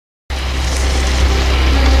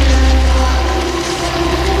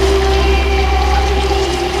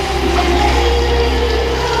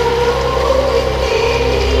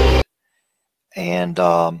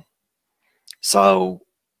And so,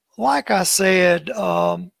 like I said,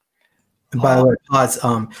 And by the way, pause.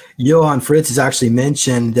 Johann Fritz has actually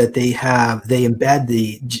mentioned that they embed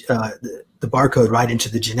the barcode right into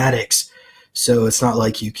the genetics, so it's not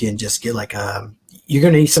like you can just get like you're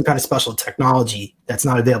going to need some kind of special technology that's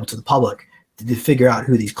not available to the public to figure out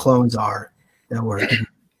who these clones are that were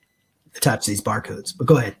attached to these barcodes. But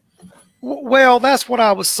go ahead. well, that's what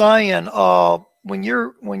I was saying. When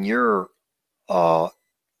your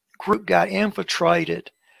group got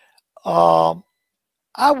infiltrated, I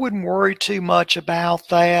wouldn't worry too much about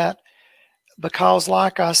that because,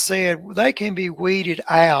 like I said, they can be weeded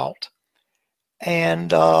out.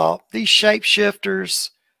 And these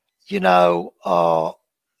shapeshifters, you know,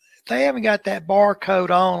 if they haven't got that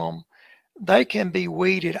barcode on them, they can be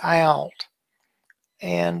weeded out.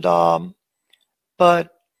 And but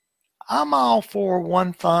I'm all for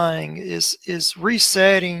one thing is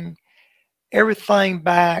resetting everything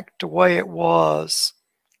back to the way it was.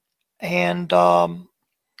 And I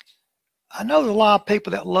know there's a lot of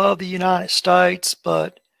people that love the United States,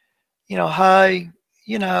 but hey,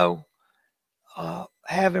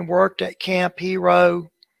 having worked at Camp Hero,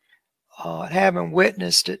 having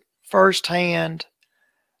witnessed it firsthand,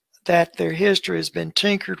 that their history has been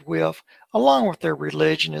tinkered with, along with their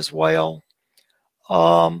religion as well.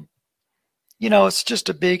 It's just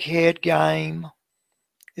a big head game,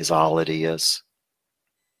 is all it is.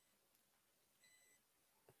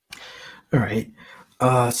 All right.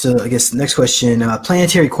 So I guess the next question,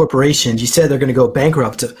 planetary corporations, you said they're going to go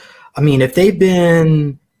bankrupt. I mean, if they've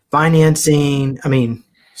been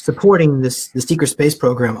supporting the secret space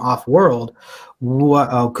program off-world,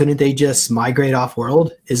 couldn't they just migrate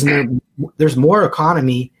off-world? There's more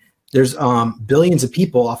economy. There's billions of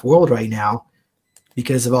people off-world right now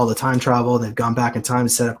because of all the time travel. They've gone back in time to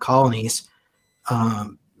set up colonies.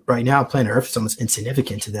 Right now, planet Earth is almost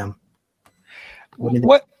insignificant to them.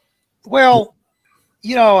 Well,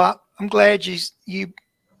 I'm glad you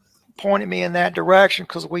pointed me in that direction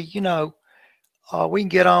because we can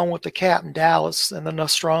get on with the Captain Dallas and the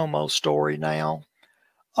Nostromo story now.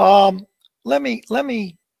 Let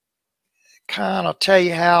me kind of tell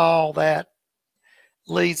you how all that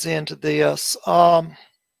leads into this.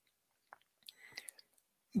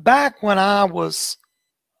 Back when I was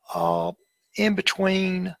in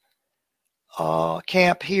between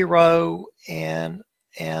Camp Hero and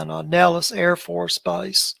Nellis Air Force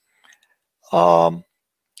Base, I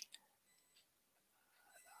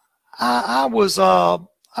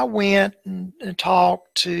went and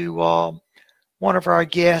talked to one of our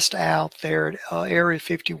guests out there at Area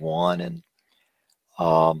 51, and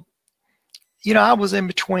I was in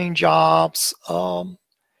between jobs,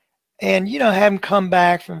 and having come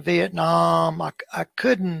back from Vietnam, I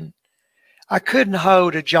couldn't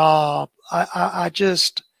hold a job.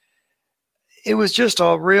 It was just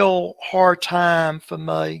a real hard time for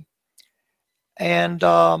me, and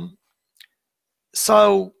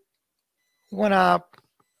so when I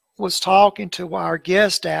was talking to our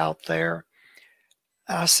guest out there,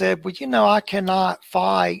 I said, well, I cannot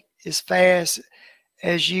fight as fast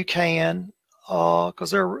as you can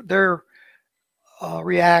because their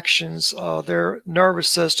reactions, their nervous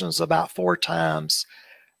system's about 4 times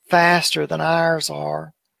faster than ours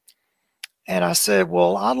are. And I said,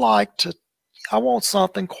 well, I want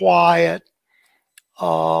something quiet. I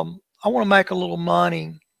want to make a little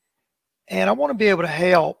money and I want to be able to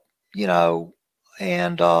help,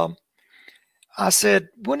 and I said,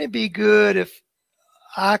 wouldn't it be good if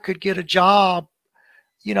I could get a job,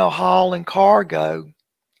 hauling cargo?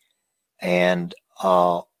 And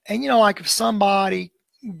like if somebody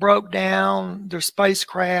broke down, their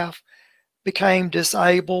spacecraft became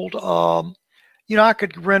disabled, I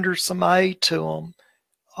could render some aid to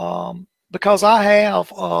them. Because I have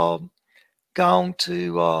gone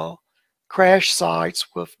to crash sites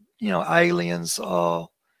with, aliens,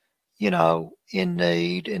 in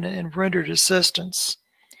need and rendered assistance.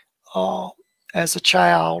 As a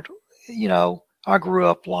child, I grew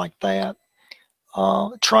up like that,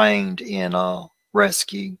 trained in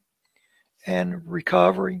rescue and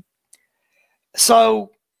recovery.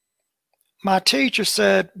 So my teacher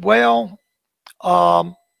said, well, they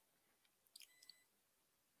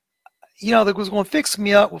was going to fix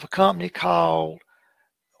me up with a company called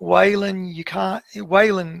Wayland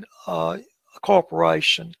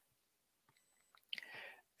Corporation.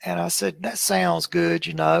 And I said, that sounds good,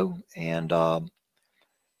 And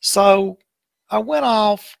so I went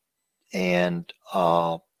off and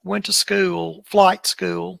went to school, flight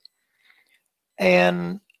school.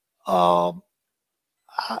 And I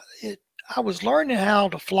was learning how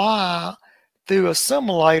to fly through a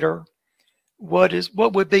simulator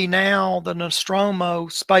what would be now the Nostromo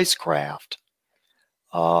spacecraft.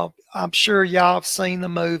 I'm sure y'all have seen the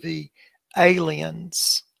movie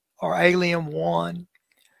Aliens or Alien 1.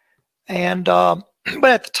 And, but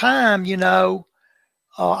at the time, you know,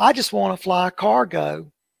 I just want to fly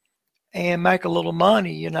cargo and make a little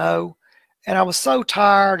money, you know. And I was so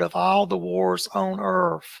tired of all the wars on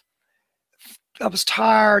Earth. I was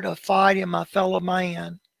tired of fighting my fellow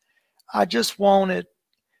man. I just wanted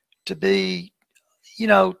to be, you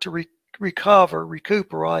know, to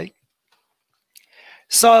recuperate.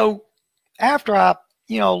 So after I,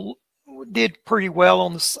 you know, did pretty well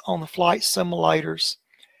on the flight simulators,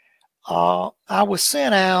 I was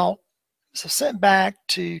sent back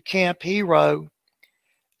to Camp Hero,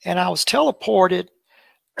 and I was teleported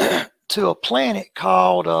to a planet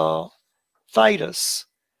called Thetis.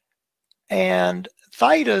 And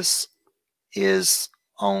Thetis is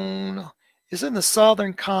in the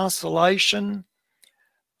southern constellation.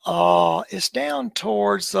 It's down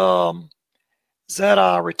towards Zeta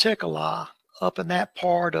Reticuli, up in that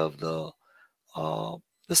part of the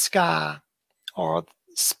sky or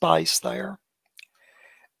space there.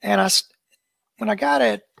 And when I got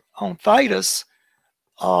it on Thetis,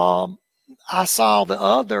 I saw the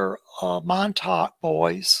other Montauk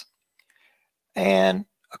boys, and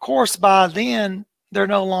of course by then they're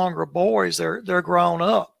no longer boys; they're grown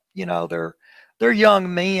up. You know, they're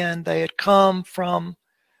young men. They had come from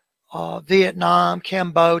Vietnam,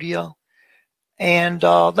 Cambodia, and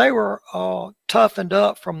they were toughened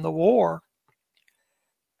up from the war.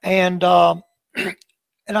 And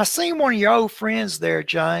and I seen one of your old friends there,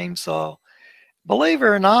 James. Believe it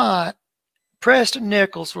or not, Preston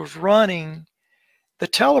Nichols was running the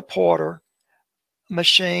teleporter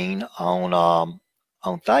machine on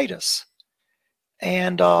Thetis.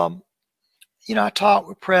 And you know, I talked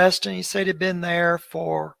with Preston. He said he'd been there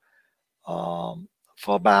for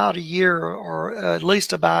about a year, or at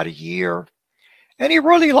least about a year, and he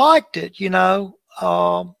really liked it. You know,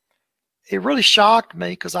 it really shocked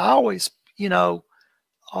me because I always, you know,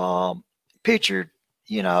 pictured,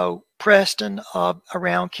 you know, Preston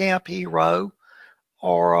around Camp Hero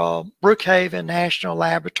or Brookhaven National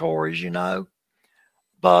Laboratories, you know,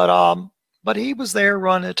 but he was there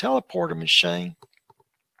running a teleporter machine.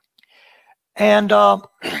 And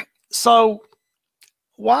so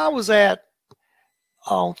while I was on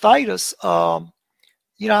Thetis,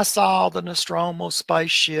 you know, I saw the Nostromo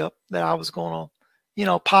spaceship that I was going to, you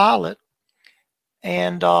know, pilot.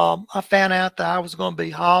 And I found out that I was going to be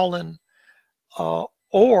hauling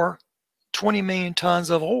ore, 20 million tons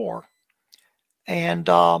of ore. And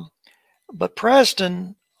but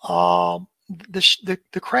Preston, the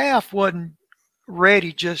craft wasn't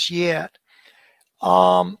ready just yet.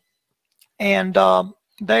 And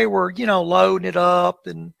they were, you know, loading it up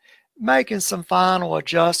and making some final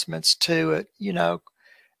adjustments to it, you know.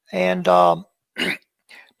 And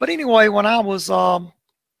but anyway, when I was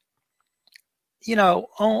you know,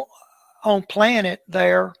 on planet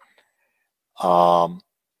there,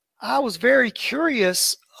 I was very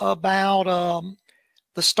curious about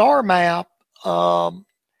the star map. When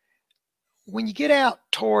you get out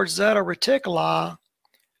towards Zeta Reticuli,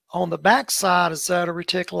 on the backside of Zeta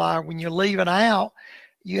Reticuli, when you're leaving out,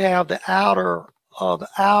 you have the outer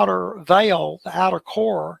veil, the outer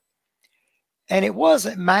core, and it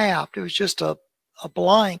wasn't mapped. It was just a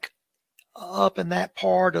blank up in that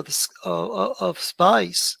part of of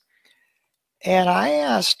space. And I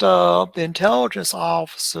asked the intelligence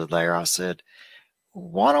officer there, I said,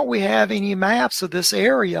 why don't we have any maps of this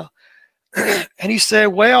area? And he said,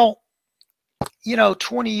 well, you know,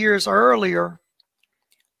 20 years earlier,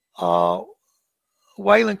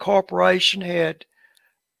 Wayland Corporation had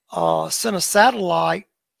sent a satellite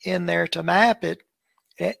in there to map it,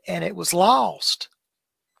 and it was lost.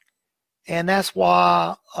 And that's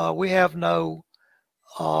why we have no,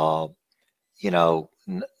 you know,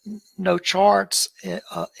 no charts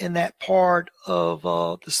in that part of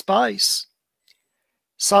the space.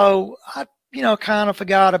 So I, you know, kind of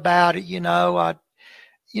forgot about it. You know, I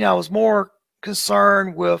was more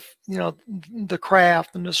concerned with, you know, the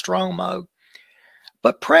craft, the Nostromo.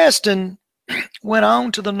 But Preston went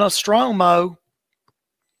on to the Nostromo,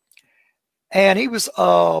 and he was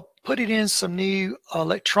putting in some new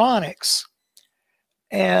electronics,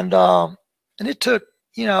 and it took,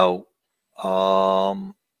 you know,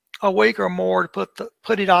 a week or more to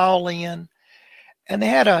put it all in, and they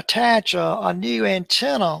had to attach a new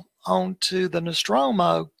antenna onto the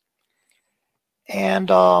Nostromo.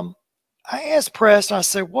 And I asked Preston, I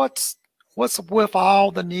said, what's with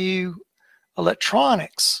all the new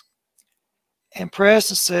electronics? And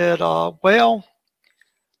Preston said, well,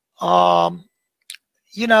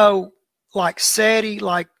 you know, like SETI,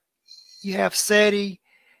 like you have SETI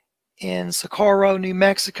in Socorro, New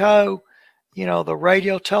Mexico, you know, the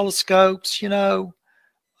radio telescopes, you know,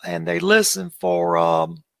 and they listen for,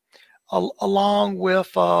 along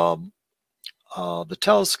with the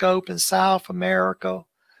telescope in South America,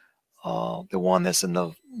 the one that's in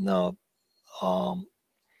um,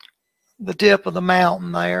 the dip of the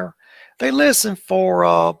mountain there. They listen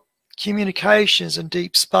for communications in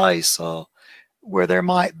deep space where there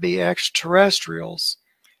might be extraterrestrials.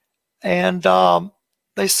 And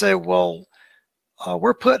they say, well,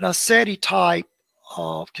 we're putting a SETI type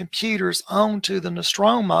of computers onto the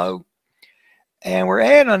Nostromo, and we're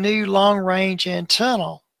adding a new long range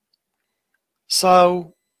antenna.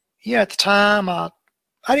 So, yeah, at the time, I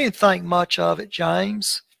didn't think much of it,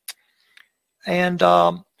 James. And,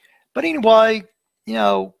 but anyway, you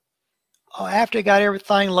know, after I got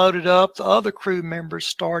everything loaded up, the other crew members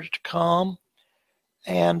started to come.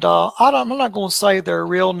 And I'm not going to say their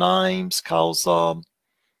real names because,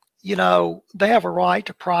 you know, they have a right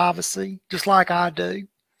to privacy, just like I do.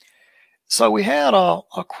 So we had a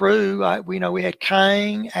crew. We had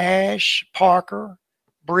Kane, Ash, Parker,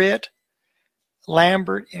 Britt,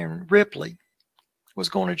 Lambert, and Ripley was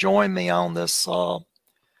going to join me on this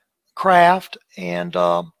craft. And,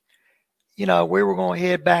 you know, we were going to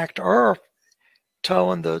head back to Earth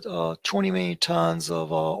towing the 20 million tons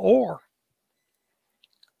of ore.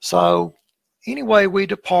 So anyway, we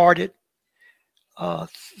departed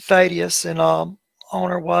Thaddeus and on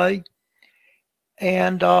our way.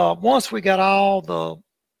 And once we got all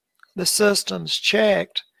the systems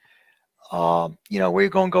checked, you know, we're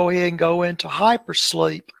going to go ahead and go into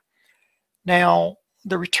hypersleep. Now,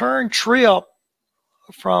 the return trip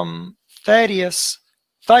from Theta,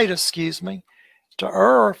 excuse me, to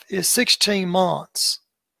Earth is 16 months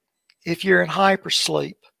if you're in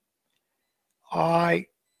hypersleep. All right.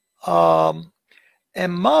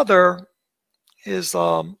 And Mother is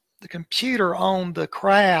the computer on the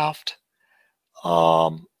craft.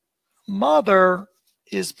 Mother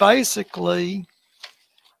is basically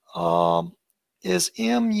is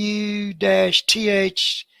MU-TH-UR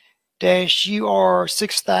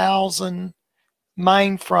 6000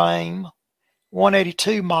 mainframe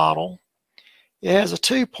 182 model. It has a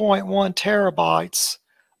 2.1 terabytes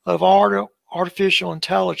of artificial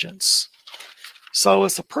intelligence. So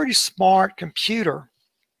it's a pretty smart computer.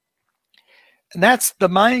 And that's the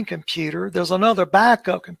main computer. There's another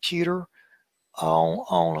backup computer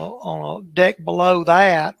on a deck below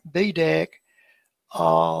that, B deck.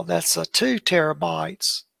 That's 2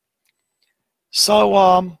 terabytes.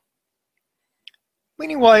 So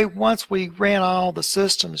anyway, once we ran all the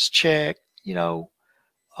systems checked, you know,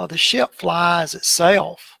 the ship flies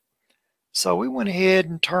itself. So we went ahead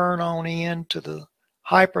and turned on into the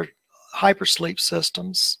hypersleep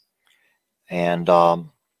systems. And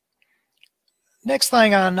next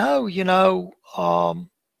thing I know, you know,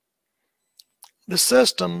 the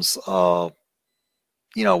systems,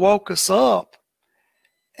 you know, woke us up.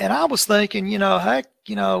 And I was thinking, you know, heck,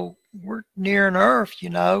 you know, we're nearing Earth, you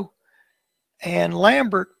know. And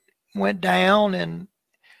Lambert went down, and,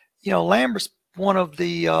 you know, Lambert's one of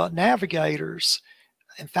the navigators.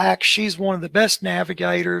 In fact, she's one of the best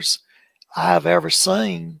navigators I've ever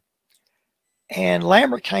seen. And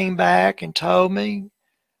Lambert came back and told me,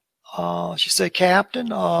 she said, Captain,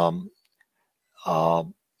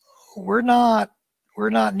 we're not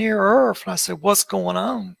near Earth. And I said, what's going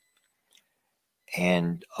on?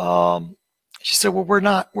 And she said, well,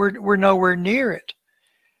 we're nowhere near it.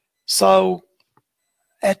 So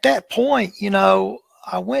at that point, you know,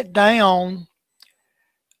 I went down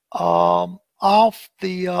off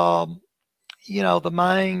the, you know, the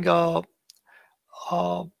main, you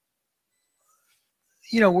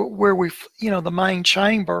know, where we, you know, the main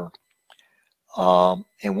chamber, and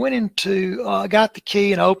went into, got the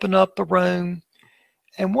key and opened up the room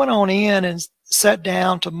and went on in and sat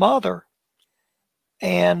down to Mother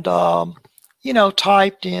and, you know,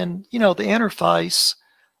 typed in, you know, the interface,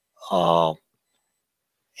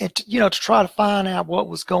 and, you know, to try to find out what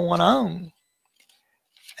was going on.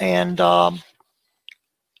 And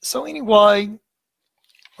so anyway,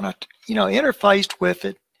 when I, you know, interfaced with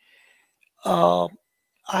it, I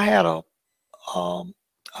had a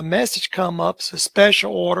message come up, it's a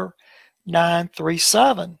special order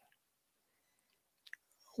 937.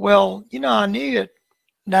 Well, you know, I knew it.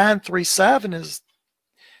 937 is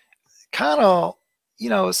kind of, you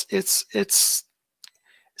know, it's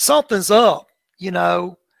something's up, you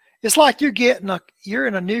know. It's like you're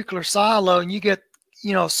in a nuclear silo and you get,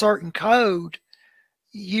 you know, a certain code.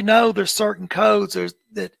 You know, there's certain codes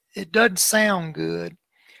that it doesn't sound good.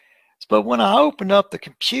 But when I opened up the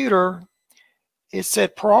computer, it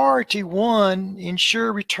said priority 1,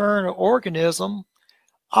 ensure return of organism.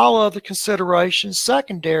 All other considerations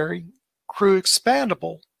secondary, crew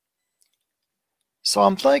expandable. So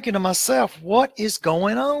I'm thinking to myself, what is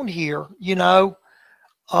going on here? You know,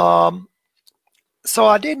 so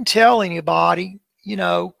I didn't tell anybody, you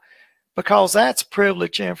know, because that's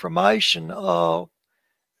privileged information. No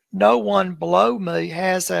one below me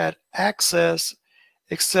has that access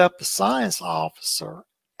except the science officer.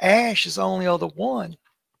 Ash is the only other one.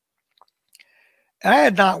 I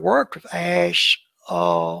had not worked with Ash,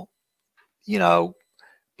 you know,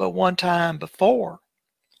 but one time before.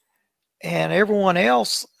 And everyone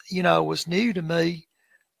else, you know, was new to me,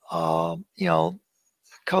 you know,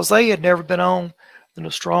 because they had never been on the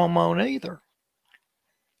Nostromo either.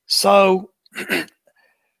 So,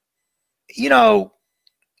 you know,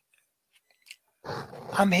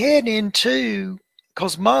 I'm heading into,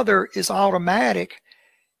 because Mother is automatic,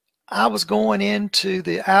 I was going into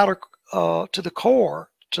the outer, to the core,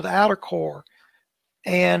 to the outer core.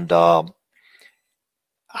 And I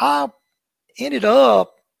ended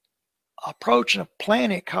up approaching a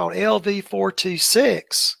planet called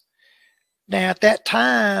LV426. Now, at that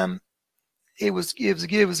time, it was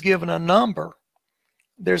given a number.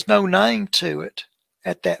 There's no name to it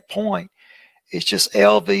at that point. It's just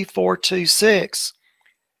LV426.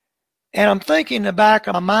 And I'm thinking in the back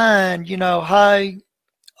of my mind, you know, hey,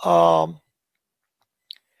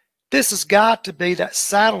 this has got to be that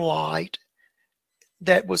satellite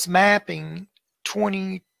that was mapping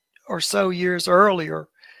 20 or so years earlier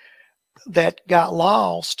that got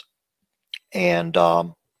lost. And,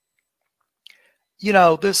 you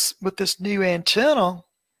know, this with this new antenna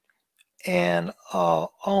and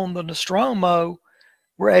on the Nostromo,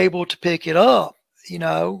 we're able to pick it up, you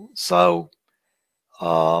know. So,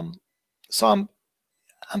 so I'm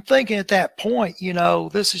thinking at that point, you know,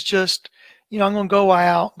 this is just, you know, I'm going to go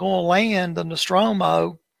out, going to land the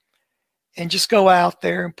Nostromo, and just go out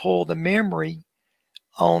there and pull the memory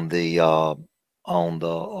on the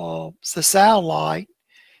satellite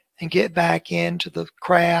and get back into the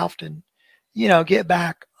craft and, you know, get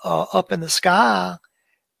back up in the sky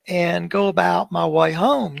and go about my way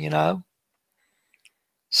home, you know.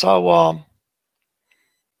 So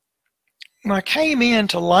when I came in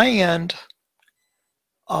to land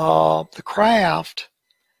the craft,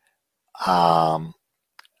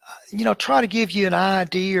 you know, try to give you an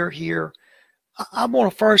idea here. I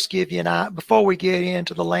want to first give you an idea, before we get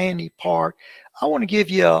into the landing part, I want to give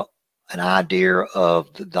you an idea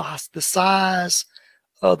of the size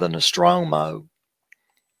of the Nostromo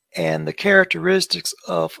and the characteristics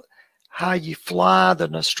of how you fly the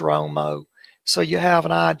Nostromo, so you have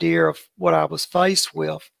an idea of what I was faced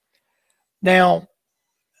with. Now,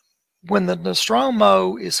 when the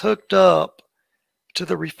Nostromo is hooked up to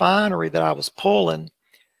the refinery that I was pulling,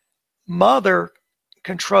 Mother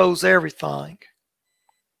controls everything.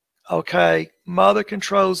 Okay, Mother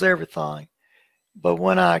controls everything. But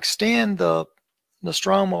when I extend the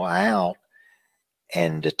Nostromo out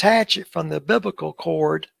and detach it from the umbilical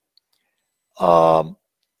cord,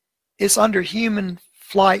 it's under human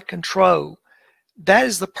flight control. That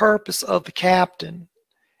is the purpose of the captain.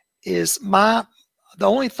 The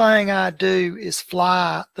only thing I do is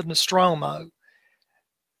fly the Nostromo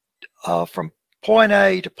from point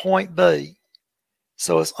A to point B.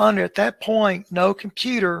 So it's under, at that point, no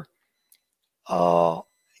computer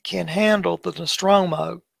can handle the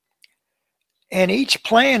Nostromo. And each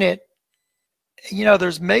planet, you know,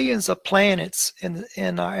 there's millions of planets in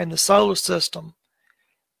the solar system,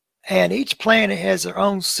 and each planet has their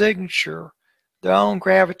own signature, their own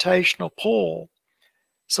gravitational pull.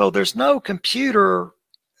 So there's no computer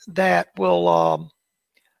that will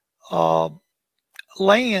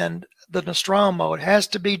land the Nostromo. It has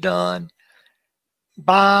to be done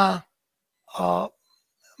by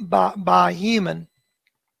human.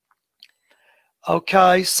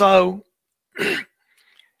 Okay, so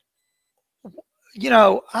you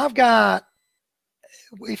know, I've got,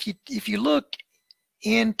 if you look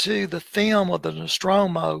into the film of the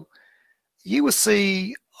Nostromo, you will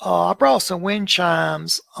see I brought some wind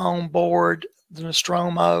chimes on board the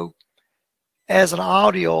Nostromo as an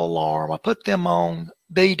audio alarm. I put them on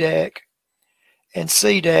B deck and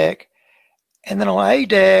C deck, and then on A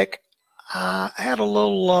deck I had a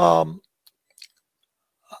little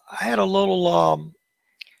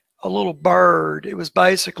a little bird. It was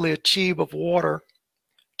basically a tube of water,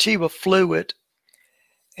 tube of fluid,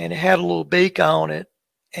 and it had a little beak on it,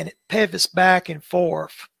 and it pivots back and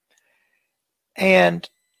forth. And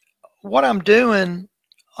what I'm doing,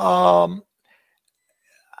 you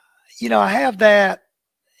know, I have that,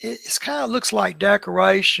 it's kind of looks like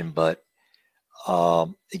decoration, but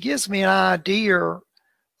it gives me an idea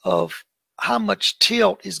of how much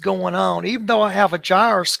tilt is going on. Even though I have a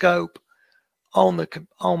gyroscope on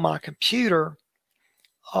my computer,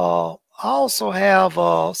 I also have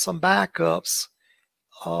some backups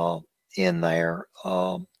in there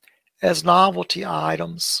as novelty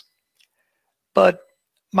items. But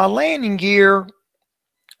my landing gear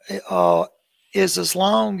is as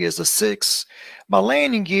long as my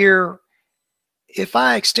landing gear, if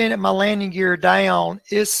I extended my landing gear down,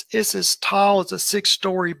 it's as tall as a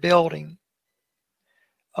 6-story building.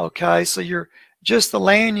 Okay, so just the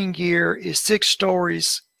landing gear is 6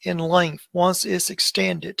 stories in length once it's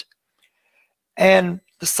extended. And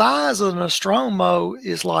the size of the Nostromo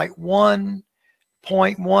is like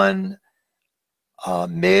 1.1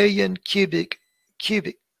 million cubic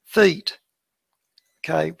feet.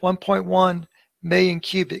 Okay, 1.1 million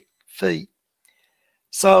cubic feet.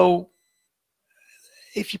 So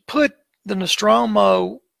if you put the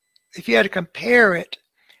Nostromo, if you had to compare it,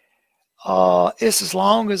 it's as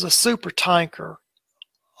long as a super tanker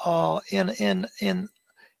in an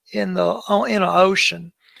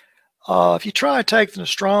ocean. If you try to take the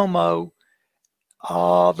Nostromo,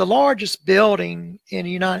 the largest building in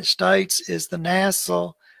the United States is the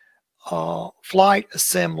NASA Flight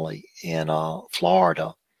Assembly in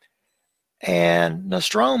Florida, and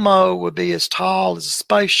Nostromo would be as tall as a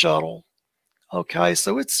space shuttle. Okay,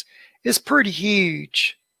 so it's pretty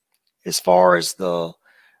huge as far as the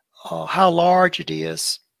how large it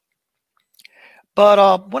is.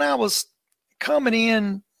 But when I was coming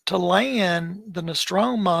in to land the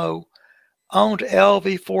Nostromo onto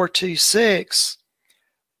LV-426,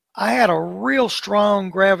 I had a real strong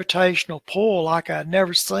gravitational pull like I'd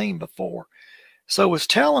never seen before. So it was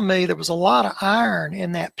telling me there was a lot of iron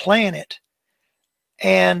in that planet,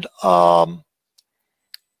 and I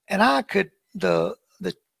could the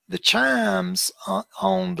chimes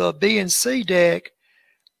on the B and C deck,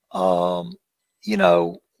 you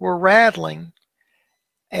know, were rattling,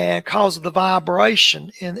 and because of the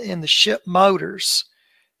vibration in the ship motors.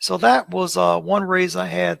 So that was one reason I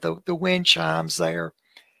had the wind chimes there.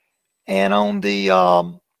 And on the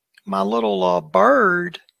my little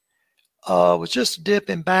bird was just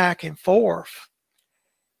dipping back and forth.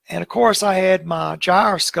 And of course I had my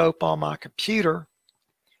gyroscope on my computer.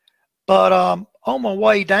 But on my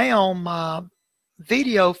way down, my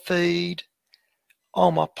video feed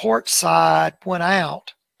on my port side went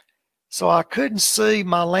out. So I couldn't see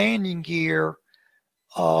my landing gear,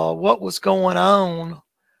 what was going on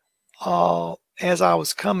as I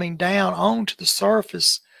was coming down onto the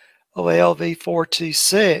surface of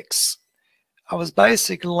LV-426. I was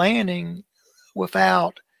basically landing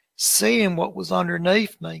without seeing what was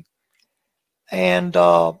underneath me. And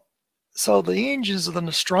so the engines of the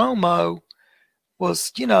Nostromo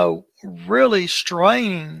was, you know, really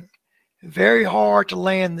straining very hard to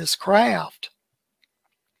land this craft.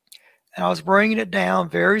 And I was bringing it down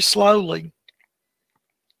very slowly.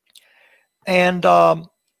 And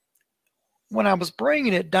when I was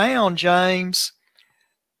bringing it down, James,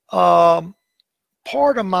 part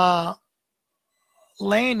of my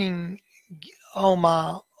landing on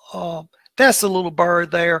my, that's the little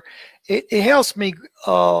bird there. It helps me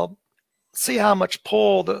see how much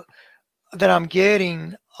pull that I'm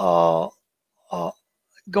getting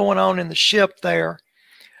going on in the ship there.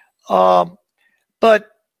 But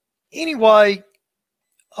anyway,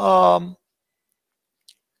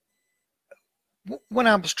 when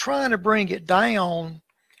I was trying to bring it down,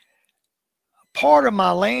 part of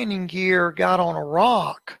my landing gear got on a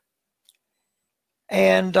rock,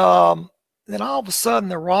 and then all of a sudden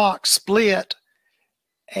the rock split,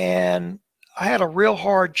 and I had a real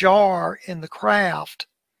hard jar in the craft,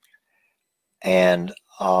 and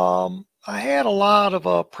I had a lot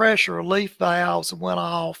of pressure relief valves that went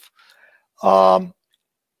off.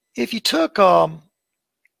 If you took a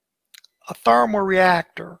thermal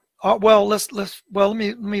reactor, well, let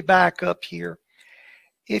me back up here.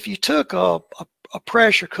 If you took a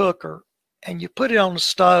pressure cooker and you put it on the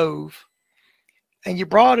stove and you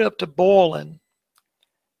brought it up to boiling,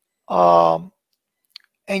 and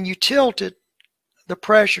you tilted the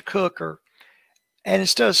pressure cooker, and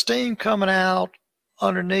instead of steam coming out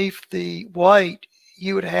underneath the weight,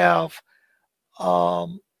 you would have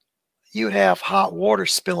hot water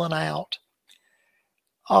spilling out.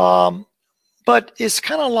 But it's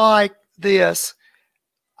kind of like this.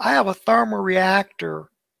 I have a thermal reactor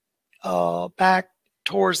back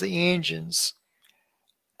towards the engines,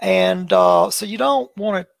 and so you don't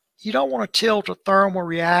want to tilt a thermal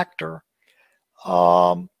reactor.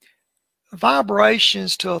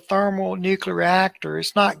 vibrations to a thermal nuclear reactor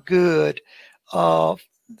is not good.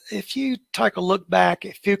 If you take a look back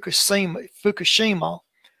at Fukushima,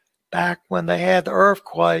 back when they had the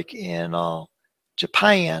earthquake in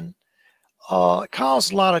Japan, it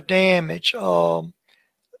caused a lot of damage.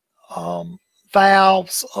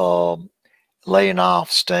 Valves laying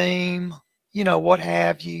off steam, what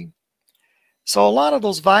have you. So a lot of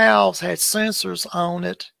those valves had sensors on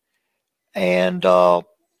it, and I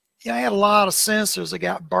had a lot of sensors that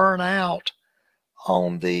got burned out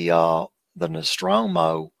on the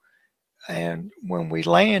Nostromo, and when we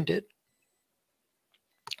landed.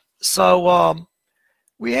 So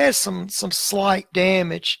we had some slight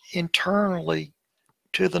damage internally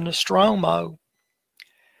to the Nostromo,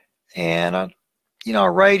 and I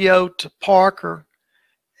radioed to Parker,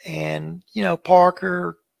 and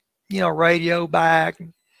Parker radio back.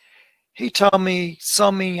 He told me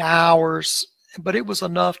so many hours, but it was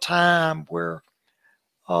enough time where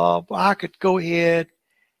I could go ahead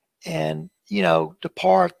and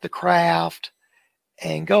depart the craft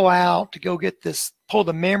and go out to go get pull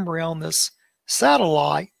the memory on this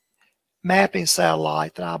mapping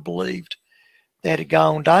satellite that I believed that had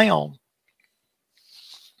gone down.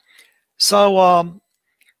 So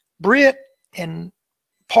Britt and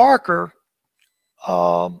Parker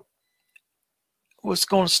was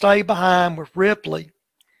going to stay behind with Ripley,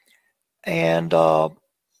 and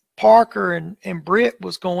Parker and Britt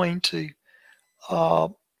was going to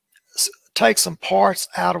take some parts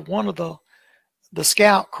out of one of the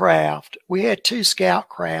scout craft. We had 2 scout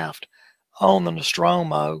craft on the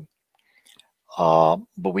Nostromo,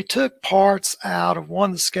 but we took parts out of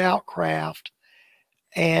one of the scout craft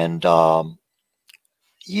and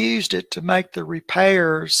used it to make the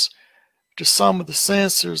repairs to some of the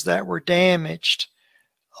sensors that were damaged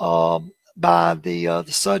by the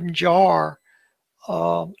sudden jar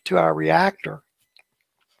to our reactor.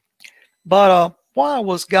 But while I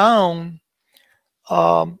was gone,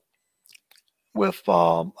 I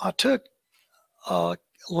took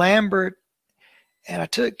Lambert and I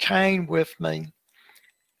took Kane with me,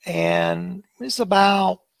 and it's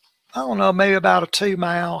about, I don't know, maybe about a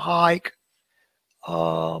 2-mile hike,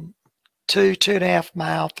 2.5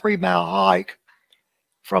 mile, 3-mile hike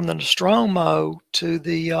from the Nostromo to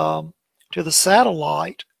the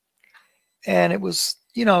satellite, and it was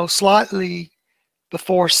slightly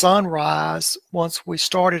before sunrise once we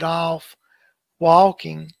started off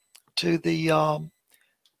walking to the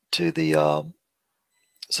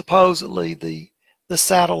supposedly the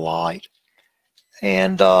satellite.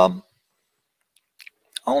 And on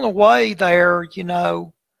the way there,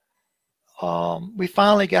 we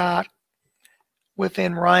finally got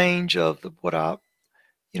within range of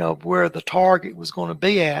where the target was going to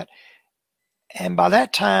be at. And by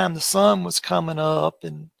that time, the sun was coming up,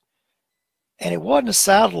 and it wasn't a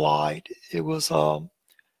satellite. It was a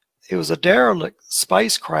derelict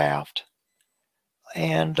spacecraft,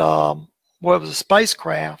 and it was a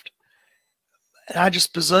spacecraft. And I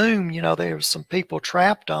just presumed, there was some people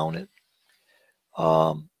trapped on it.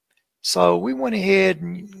 So we went ahead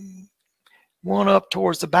and went up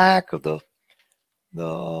towards the back of the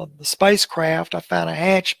spacecraft. I found a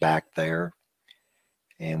hatch back there,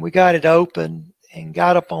 and we got it open and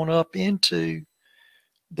got up into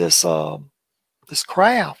this this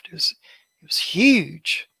craft. It was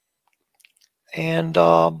huge, and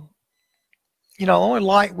the only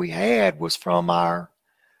light we had was from our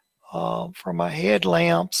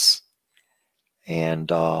headlamps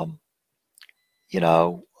and a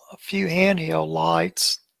few handheld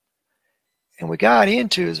lights. And we got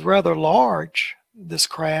into is rather large, this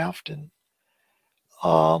craft, and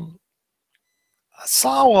I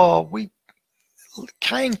saw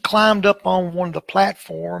Kane climbed up on one of the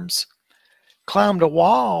platforms, climbed a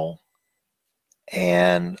wall,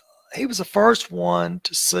 and he was the first one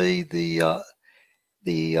to see the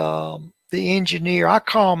engineer. I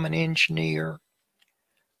call him an engineer,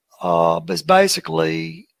 but it's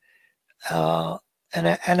basically an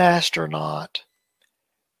astronaut.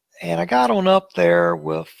 And I got on up there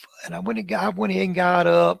and I went ahead and got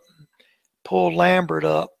up, pulled Lambert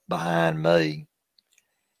up behind me.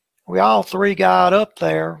 We all 3 got up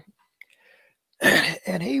there,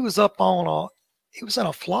 and he was up he was in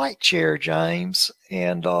a flight chair, James,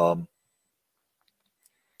 and I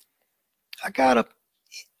got up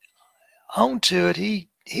onto it. He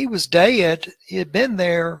was dead. He had been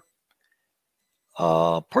there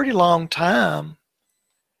a pretty long time,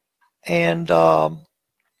 and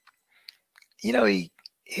he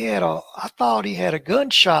had I thought he had a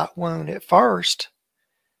gunshot wound at first.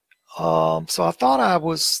 So I thought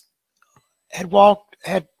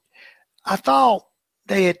I thought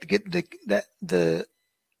they had to get the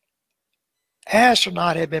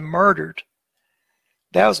astronaut had been murdered.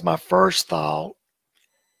 That was my first thought.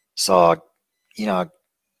 So I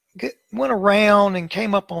went around and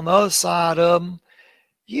came up on the other side of them.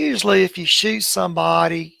 Usually, if you shoot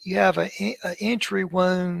somebody, you have an entry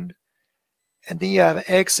wound, and then you have an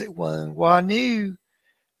exit wound. Well, I knew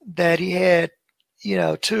that he had,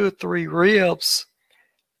 2 or 3 ribs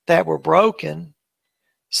that were broken.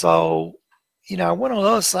 So, I went on the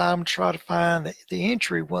other side and tried to find the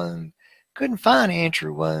entry wound. Couldn't find an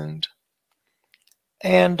entry wound.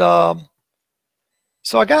 And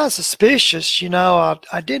so I got suspicious,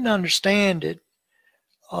 I didn't understand it.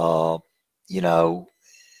 The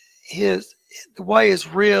way his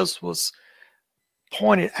ribs was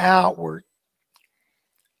pointed outward.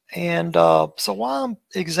 And so while I'm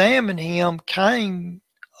examining him, Paine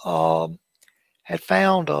had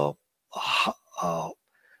found a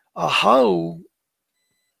hole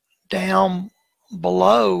down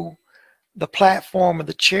below the platform of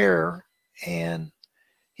the chair, and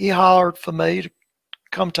he hollered for me to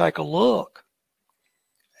come take a look.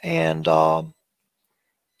 And so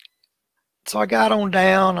I got on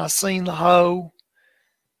down, I seen the hole,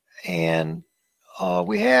 and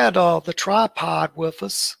we had the tripod with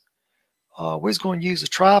us. We was going to use the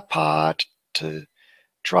tripod to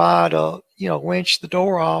try to, winch the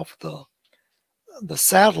door off the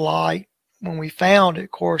satellite. When we found it,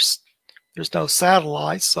 of course, there's no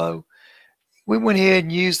satellite, so we went ahead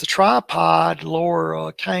and used the tripod to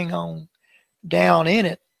lower Paine on down in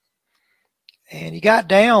it. And he got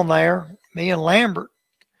down there. Me and Lambert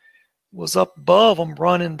was up above him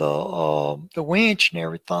running the winch and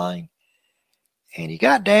everything. And he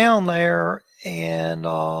got down there, and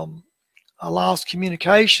I lost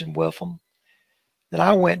communication with him. Then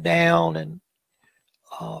I went down and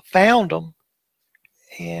found him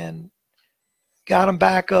and got him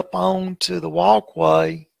back up onto the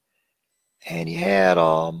walkway, and he had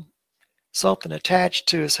something attached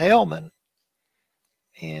to his helmet.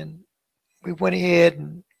 And we went ahead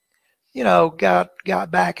and,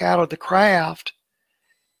 got back out of the craft,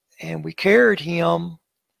 and we carried him.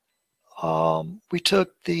 We took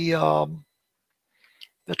the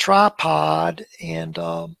tripod and,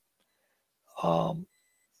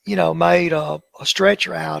 made a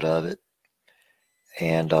stretcher out of it,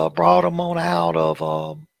 and brought him on out of,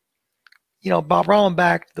 brought him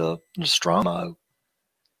back to the Nostromo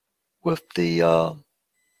with the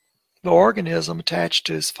organism attached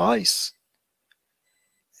to his face.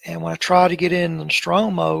 And when I tried to get in the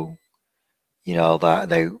Nostromo,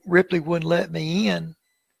 Ripley wouldn't let me in.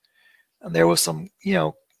 And there was some,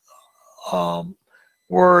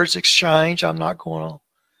 words exchanged. I'm not going to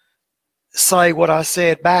say what I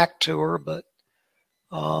said back to her, but,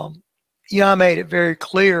 I made it very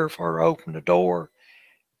clear for her to open the door,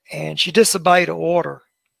 and she disobeyed an order.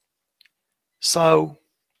 So,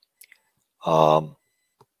 I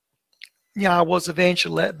was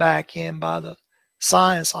eventually let back in by the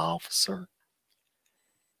science officer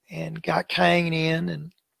and got Paine in,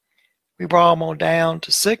 and we brought him on down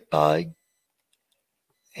to sick bay.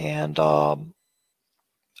 And I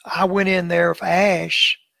went in there with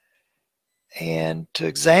Ash and to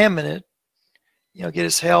examine it, get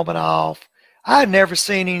his helmet off. I had never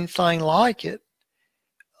seen anything like it.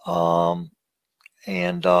 I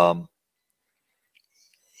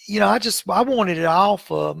wanted it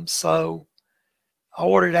off of him, so I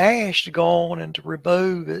ordered Ash to go on and to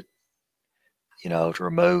remove it, to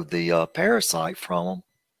remove the parasite from him.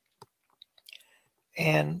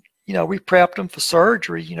 And, we prepped him for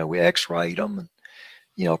surgery. We x-rayed him and,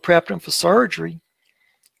 prepped him for surgery.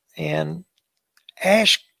 And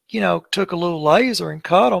Ash, took a little laser and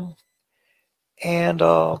cut him. And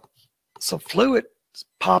some fluid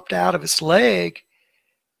popped out of his leg,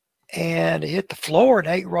 and it hit the floor and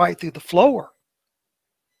ate right through the floor.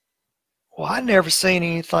 Well, I'd never seen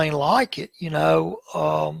anything like it, it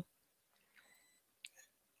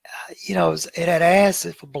had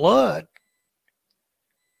acid for blood.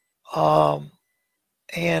 Of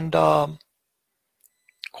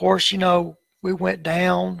course, we went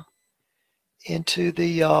down into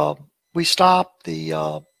we stopped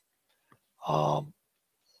the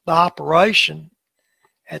operation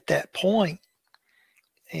at that point,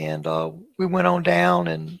 and we went on down,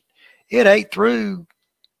 and it ate through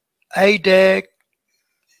A deck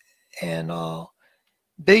and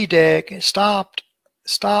B deck, and stopped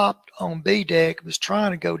on B deck. It was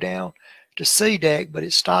trying to go down to C deck, but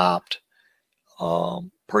it stopped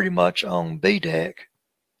pretty much on B deck.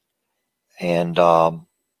 And I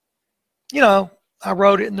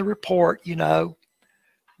wrote it in the report,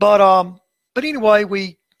 but anyway,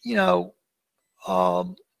 we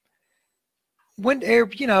when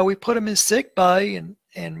we put him in sick bay, and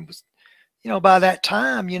by that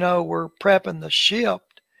time, we're prepping the ship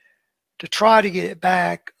to try to get it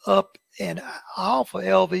back up and off of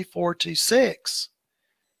LV 426.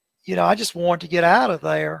 I just wanted to get out of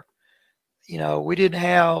there. We didn't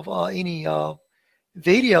have any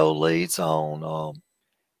video leads on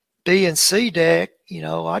B and C deck.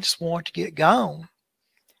 I just wanted to get gone.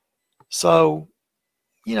 So,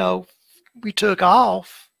 we took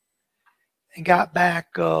off and got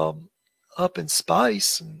back up in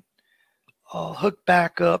space and hooked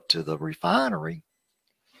back up to the refinery.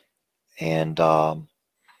 And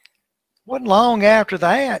wasn't long after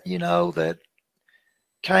that, that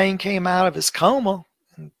Paine came out of his coma,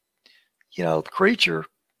 and the creature,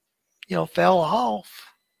 fell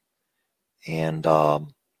off, and brought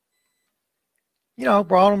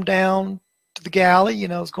him down to the galley.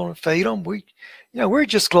 Was going to feed him. We're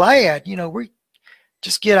just glad, we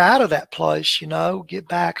just get out of that place, get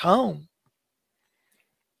back home.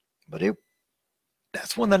 But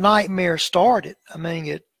that's when the nightmare started. I mean,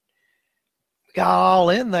 it got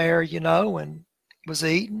all in there, and was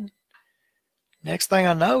eating. Next thing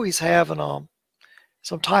I know, he's having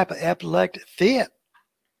some type of epileptic fit.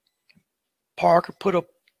 Parker put a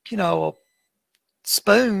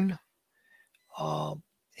spoon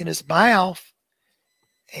in his mouth,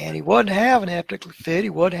 and he wasn't having an epileptic fit. He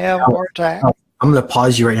wasn't having a heart attack. I'm going to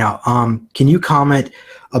pause you right now. Can you comment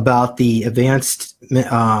about the how advanced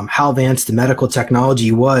the medical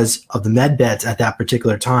technology was of the med beds at that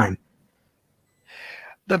particular time?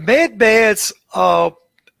 The med beds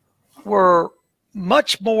were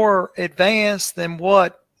much more advanced than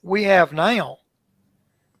what we have now.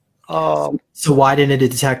 So why didn't it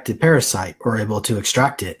detect the parasite or able to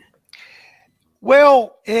extract it?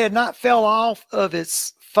 Well, it had not fell off of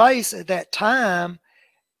its face at that time,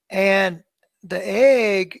 and the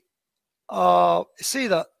egg, see,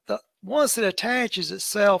 the once it attaches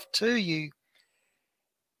itself to you,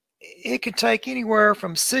 it can take anywhere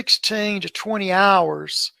from 16 to 20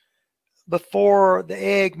 hours before the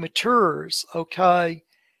egg matures. Okay,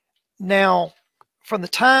 now from the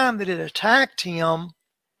time that it attacked him,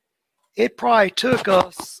 it probably took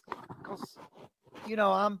us, because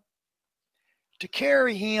to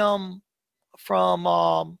carry him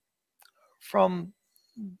from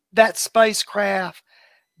that spacecraft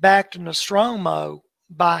back to Nostromo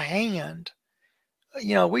by hand.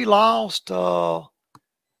 We lost, I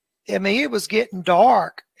mean, it was getting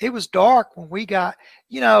dark. It was dark when we got,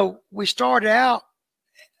 we started out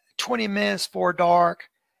 20 minutes before dark,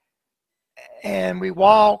 and we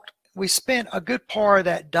spent a good part of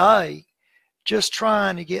that day just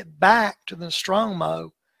trying to get back to the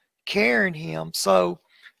Nostromo, carrying him. So,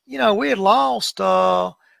 we had lost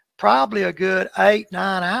probably a good 8-9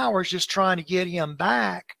 hours just trying to get him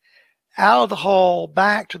back out of the hull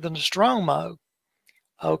back to the Nostromo.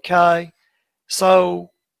 Okay,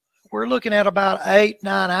 so we're looking at about 8-9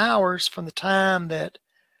 hours from the time that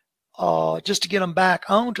just to get him back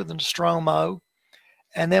onto the Nostromo,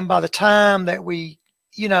 and then by the time that we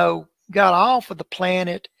got off of the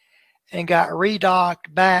planet and got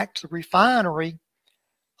redocked back to the refinery,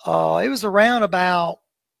 it was around about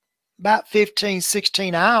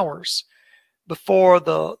 15-16 hours before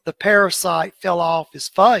the parasite fell off his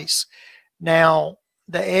face. Now,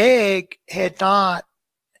 the egg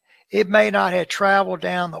may not have traveled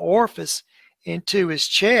down the orifice into his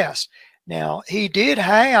chest. Now, he did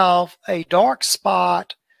have a dark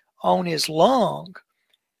spot on his lung.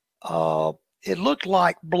 It looked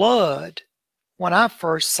like blood when I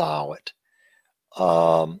first saw it.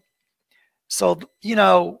 So,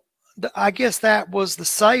 I guess that was the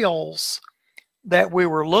cells that we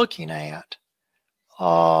were looking at.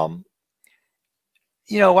 I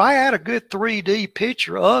had a good 3D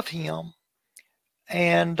picture of him,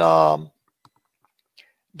 and but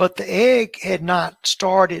the egg had not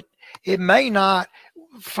started. It may not,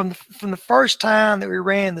 from the first time that we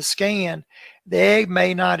ran the scan, the egg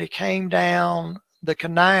may not have came down the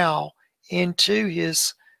canal into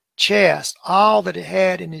his chest. All that it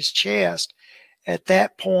had in his chest at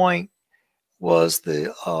that point was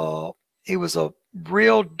it was a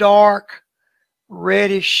real dark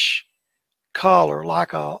reddish color,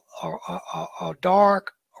 like a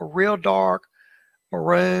real dark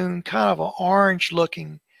maroon, kind of an orange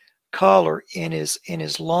looking color in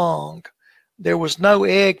his lung. There was no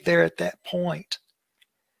egg there at that point.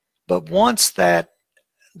 But once the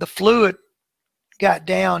fluid got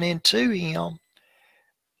down into him,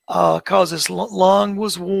 because his lung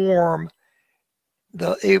was warm,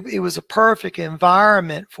 it was a perfect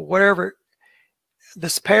environment for whatever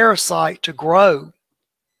this parasite to grow.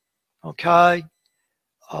 Okay.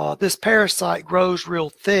 This parasite grows real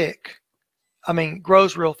thick. I mean,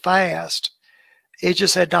 grows real fast. It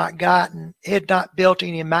just had not built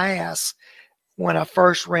any mass when I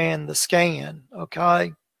first ran the scan.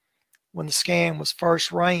 Okay. When the scan was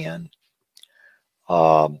first ran.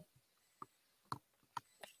 But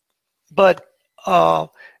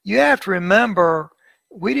you have to remember,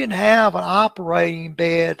 we didn't have an operating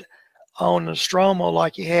bed on the Nostromo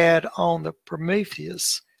like you had on the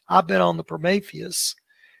Prometheus. I've been on the Prometheus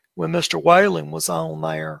when Mr. Whalen was on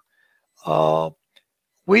there.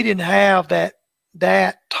 We didn't have that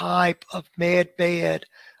type of med bed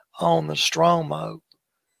on the Nostromo,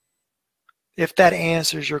 if that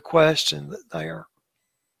answers your question there.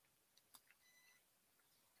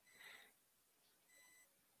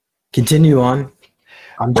 Continue on.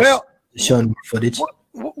 I'm just showing more footage.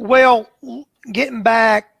 Well, getting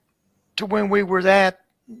back to when we were at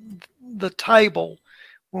the table,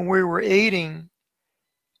 when we were eating,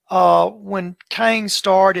 when Paine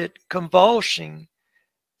started convulsing,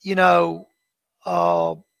 I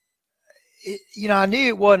knew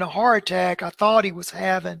it wasn't a heart attack. I thought he was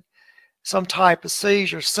having some type of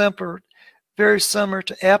seizure, very similar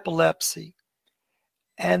to epilepsy.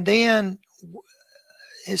 And then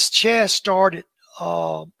his chest started,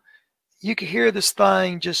 you could hear this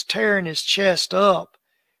thing just tearing his chest up,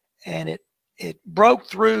 and it broke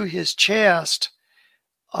through his chest.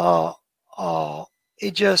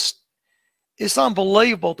 It's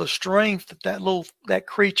unbelievable the strength that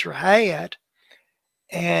creature had,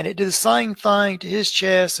 and it did the same thing to his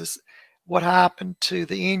chest as what happened to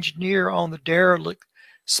the engineer on the derelict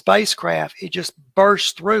spacecraft. It just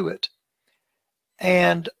burst through it,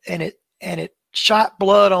 and it shot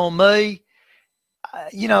blood on me.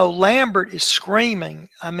 Lambert is screaming.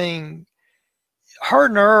 I mean, her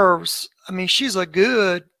nerves. I mean, she's a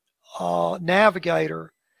good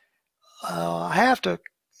navigator. I have to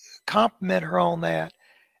compliment her on that.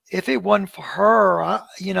 If it wasn't for her,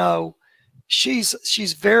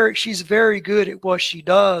 she's very good at what she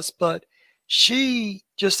does, but she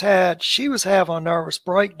was having a nervous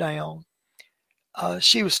breakdown.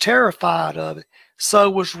 She was terrified of it. So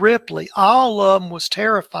was Ripley. All of them was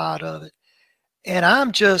terrified of it. And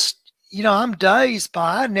I'm just, I'm dazed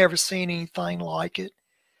by it. I'd never seen anything like it.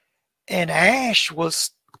 And Ash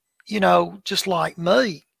was, just like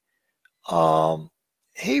me.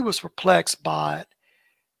 He was perplexed by it.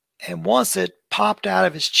 And once it popped out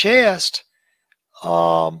of his chest,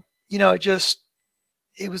 it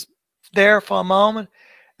was there for a moment.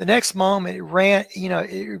 The next moment it ran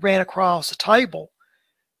across the table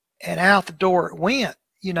and out the door it went,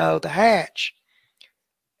 the hatch.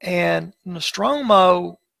 And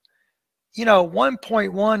Nostromo,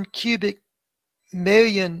 1.1 cubic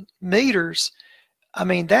million meters. I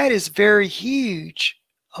mean, that is very huge.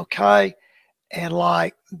 Okay. And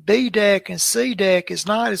like B deck and C deck is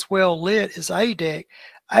not as well lit as A deck.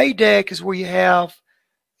 A deck is where you have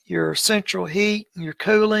your central heat and your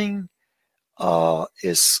cooling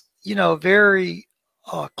is, very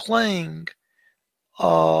clean.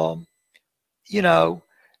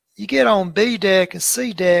 You get on B deck and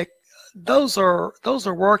C deck, those are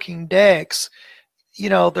working decks.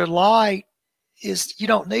 Their light is, you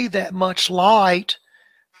don't need that much light.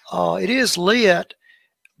 It is lit,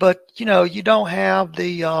 but you don't have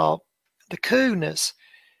the coolness.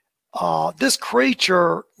 This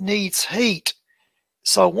creature needs heat.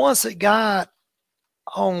 So once it got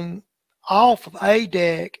off of A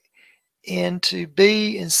deck into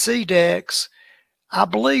B and C decks, I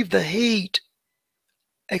believe the heat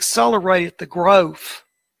accelerated the growth.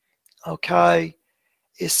 Okay.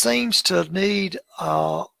 It seems to need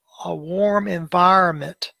a warm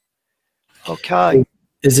environment. Okay.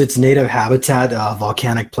 Is its native habitat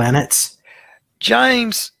volcanic planets?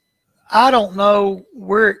 James, I don't know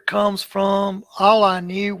where it comes from. All I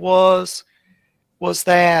knew was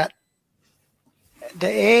that the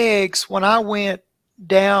eggs, when I went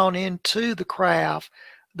down into the craft,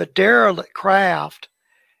 the derelict craft,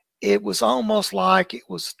 it was almost like it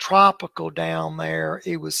was tropical down there.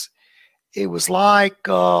 It was like,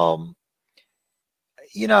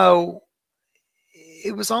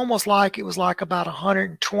 it was almost like it was like about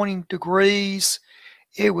 120 degrees.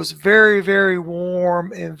 It was very, very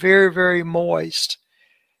warm and very, very moist.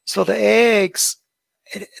 So the eggs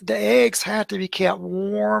had to be kept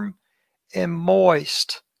warm and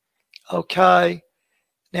moist. Okay.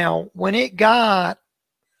 Now, when it got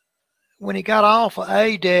off of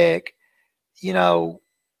A deck,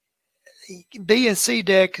 B and C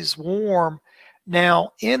deck is warm.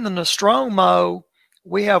 Now, in the Nostromo,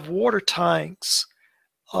 we have water tanks.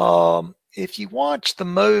 If you watch the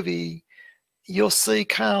movie you'll see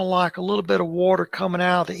kind of like a little bit of water coming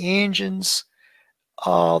out of the engines.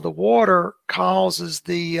 The water causes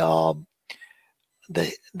the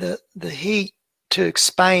heat to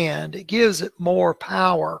expand. It gives it more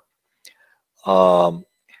power. But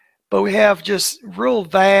we have just real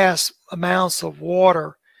vast amounts of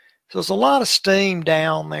water. So there's a lot of steam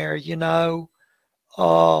down there, you know,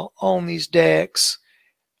 on these decks.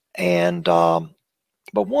 And but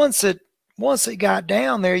once it got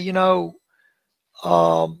down there, you know,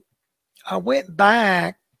 I went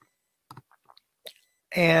back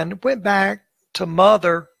to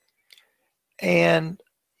Mother, and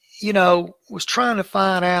you know, was trying to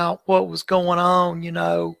find out what was going on, you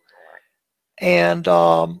know, and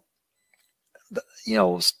you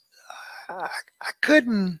know, I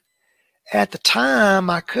couldn't at the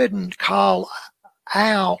time. I couldn't call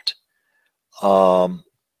out. I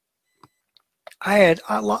had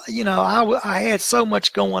so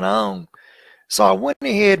much going on, so I went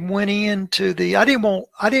ahead and went into the. I didn't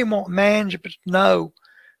want management to know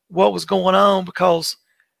what was going on, because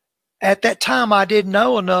at that time I didn't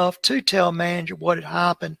know enough to tell manager what had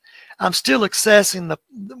happened. I'm still assessing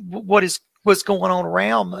what's going on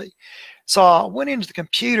around me. So I went into the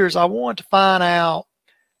computers. I wanted to find out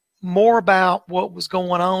more about what was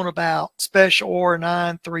going on about Special Order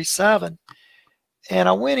 937. And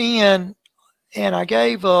I went in and I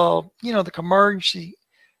gave you know, the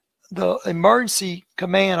emergency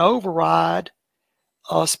command override,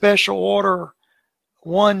 Special Order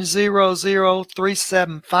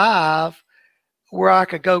 100375, where I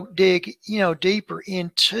could go dig, you know, deeper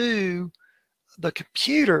into the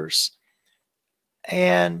computers.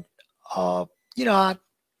 And you know, I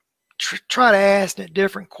try to ask it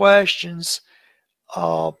different questions.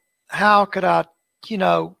 How could I, you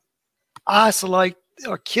know, isolate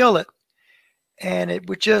or kill it? And it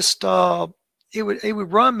would just it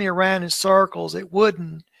would run me around in circles. It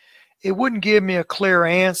wouldn't give me a clear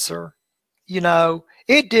answer. You know,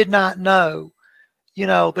 it did not know. You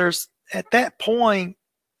know, there's at that point,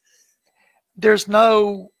 there's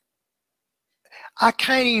no. I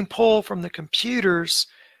can't even pull from the computers,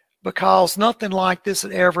 because nothing like this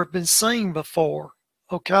had ever been seen before.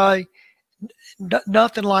 Okay,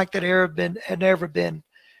 nothing like that had ever been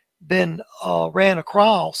ran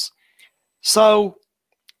across. So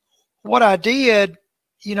what I did,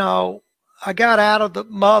 you know, I got out of the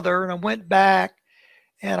Mother and I went back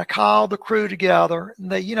and I called the crew together,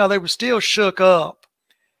 and they, you know, they were still shook up.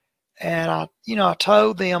 And I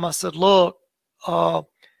told them, I said, look,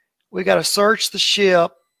 we got to search the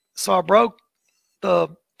ship. So I broke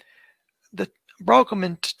them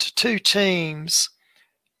into two teams.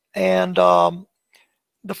 And the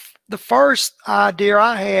first idea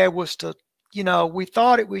I had was to, you know, we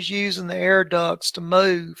thought it was using the air ducts to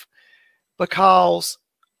move, because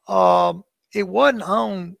it wasn't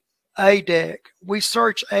on A deck. We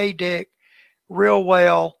searched A deck real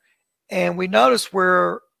well, and we noticed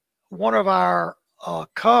where one of our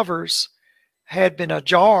covers had been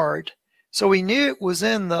ajarred. So we knew it was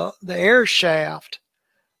in the air shaft,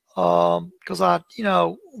 because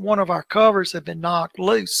one of our covers had been knocked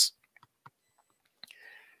loose.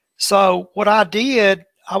 So what I did,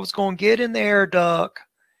 I was going to get in the air duct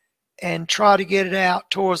and try to get it out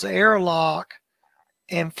towards the airlock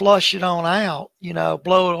and flush it on out, you know,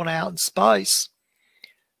 blow it on out in space.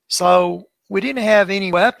 So we didn't have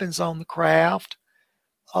any weapons on the craft.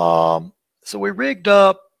 So we rigged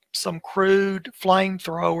up some crude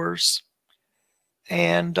flamethrowers,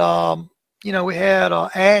 and you know, we had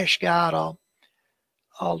Ash got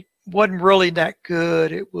wasn't really that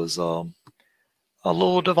good. It was a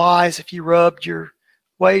little device. If you waved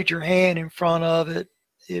your hand in front of it,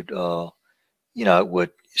 it you know, it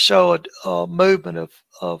would show a movement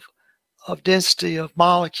of density of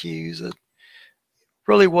molecules. It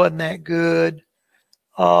really wasn't that good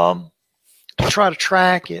to try to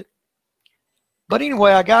track it. But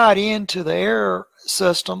anyway, I got into the air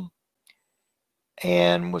system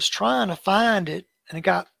and was trying to find it, and I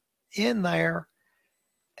got in there,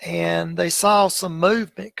 and they saw some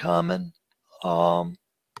movement coming.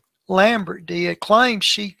 Lambert claimed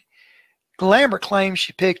she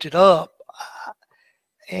picked it up,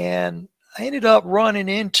 and I ended up running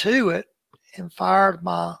into it and fired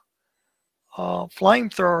my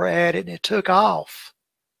flamethrower at it, and it took off.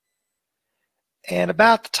 And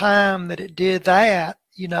about the time that it did that,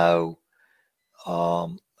 you know,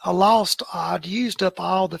 I'd used up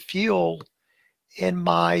all the fuel in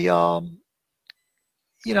my, you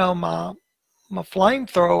know, my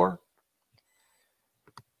flamethrower,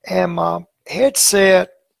 and my headset,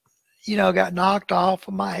 you know, got knocked off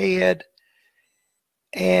of my head,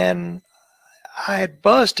 and I had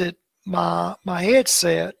busted my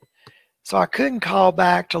headset, so I couldn't call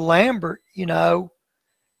back to Lambert, and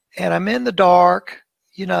I'm in the dark,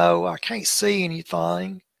 I can't see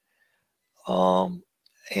anything.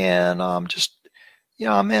 And I'm just,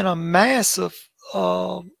 I'm in a massive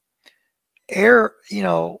air,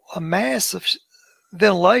 a massive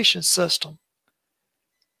ventilation system.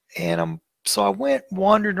 And so I went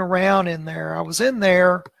wandering around in there. I was in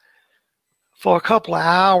there for a couple of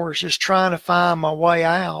hours just trying to find my way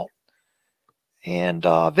out. And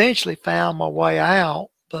eventually found my way out.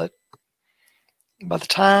 But by the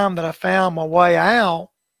time that I found my way out,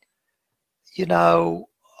 I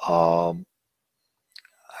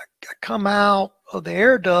come out of the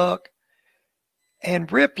air duct,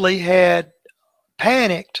 and Ripley had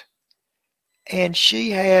panicked, and she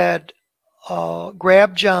had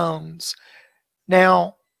grabbed Jones.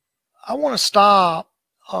 Now, I want to stop.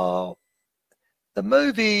 The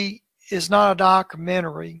movie is not a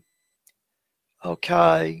documentary,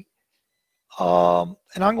 okay?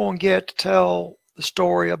 And I'm going to get to tell the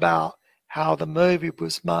story about how the movie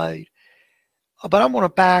was made. But I'm going to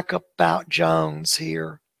back up about Jones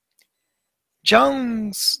here.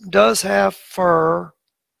 Jones does have fur,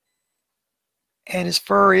 and his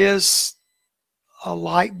fur is a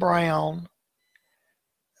light brown,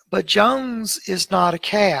 but Jones is not a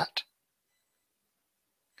cat.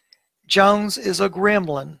 Jones is a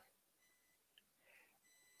gremlin.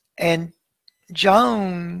 And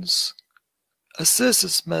Jones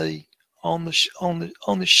assists me on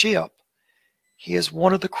the ship. He is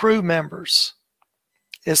one of the crew members.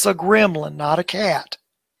 It's a gremlin, not a cat.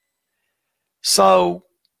 So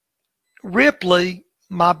Ripley,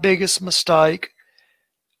 my biggest mistake,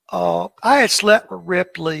 I had slept with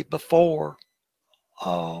Ripley before,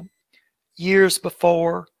 years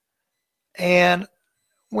before, and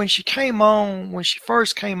when she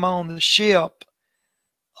first came on the ship,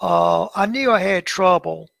 I knew I had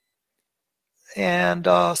trouble. And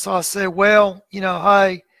so I said, well,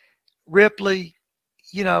 hey, Ripley,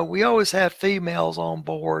 we always have females on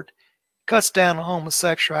board. Cuts down on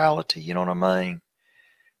homosexuality, you know what I mean?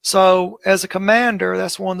 So as a commander,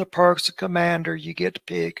 that's one of the perks of commander. You get to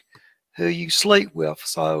pick who you sleep with.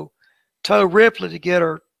 So told Ripley to get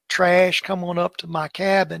her trash, come on up to my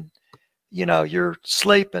cabin. You're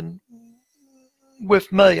sleeping with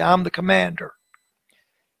me. I'm the commander.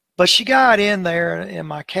 But she got in there in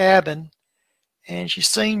my cabin, and she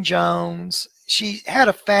seen Jones. She had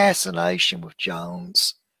a fascination with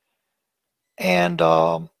Jones. And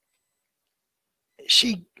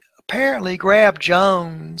she apparently grabbed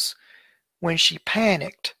Jones when she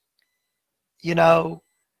panicked,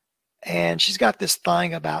 and she's got this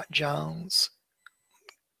thing about Jones.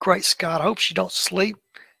 Great Scott, I hope she don't sleep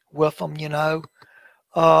with him,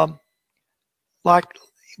 but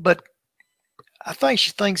I think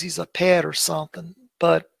she thinks he's a pet or something.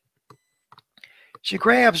 But she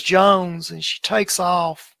grabs Jones and she takes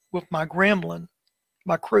off with my gremlin,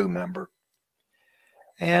 my crew member.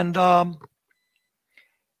 And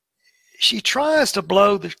she tries to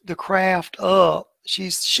blow the craft up.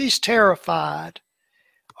 She's terrified.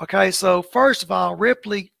 Okay, so first of all,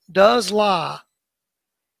 Ripley does lie.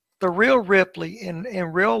 The real Ripley in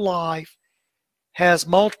real life has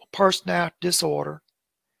multiple personality disorder.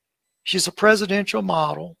 She's a presidential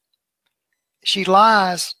model. She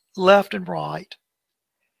lies left and right.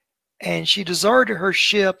 And she deserted her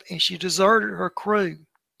ship and she deserted her crew.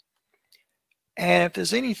 And if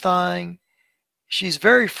there's anything, she's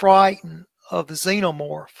very frightened of the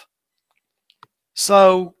Xenomorph.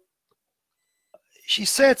 So she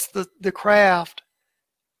sets the craft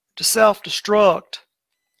to self-destruct,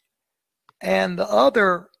 and the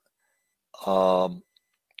other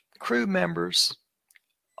crew members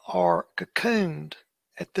are cocooned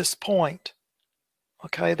at this point.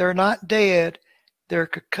 Okay, they're not dead, they're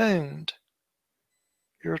cocooned.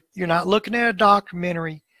 You're not looking at a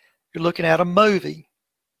documentary, you're looking at a movie.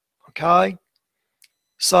 Okay?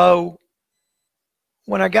 So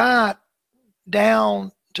when I got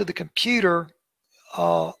down to the computer,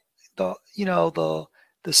 the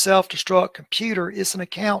self-destruct computer isn't a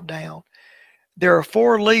countdown. There are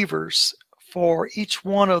 4 levers for each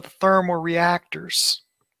one of the thermal reactors.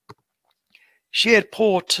 She had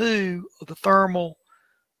pulled 2 of the thermal,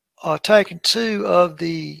 taken 2 of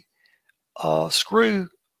the screw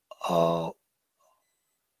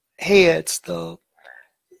heads, the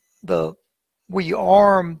where you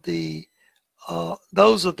arm the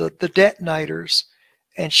those are the detonators,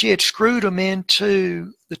 and she had screwed them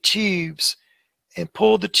into the tubes and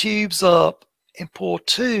pulled the tubes up and pulled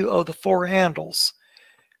 2 of the 4 handles.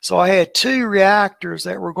 So I had 2 reactors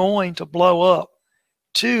that were going to blow up.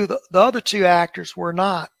 The other 2 reactors were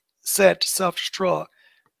not set to self-destruct,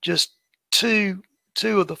 just two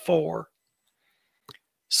of the four.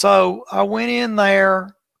 So I went in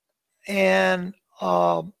there and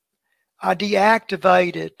I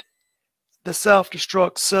deactivated the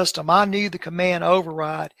self-destruct system. I knew the command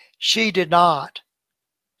override. She did not.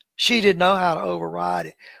 She didn't know how to override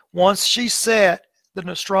it. Once she set the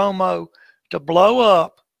Nostromo to blow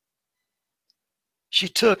up, she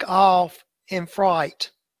took off in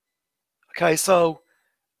fright. Okay, so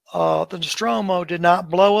the Nostromo did not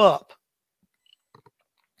blow up.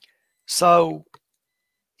 So,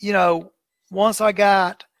 you know, once I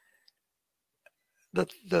got the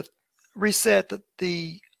reset that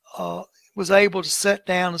the was able to set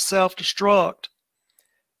down the self-destruct,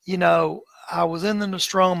 you know, I was in the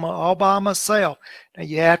Nostromo all by myself. Now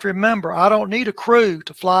you have to remember, I don't need a crew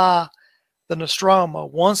to fly the Nostromo.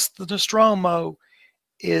 Once the Nostromo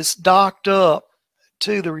is docked up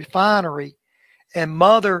to the refinery and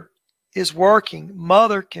Mother is working,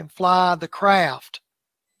 Mother can fly the craft.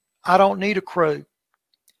 I don't need a crew.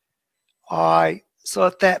 All right. So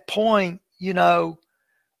at that point, you know,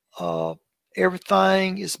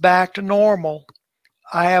 everything is back to normal.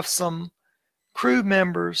 I have some crew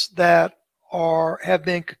members that have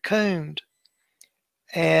been cocooned,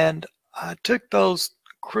 and I took those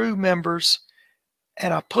crew members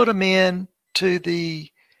and I put them into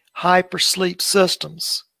the hypersleep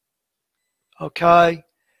systems. Okay,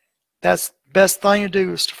 that's the best thing to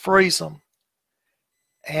do is to freeze them.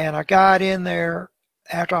 And I got in there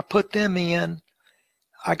after I put them in.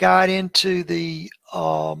 I got into the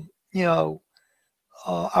you know,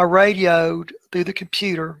 I radioed through the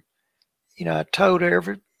computer. You know, I told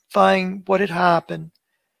everything what had happened.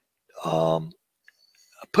 I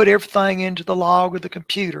put everything into the log of the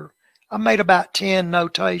computer. I made about 10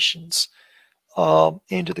 notations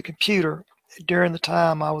into the computer during the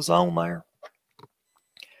time I was on there.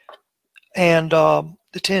 And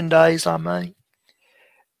the 10 days, I mean.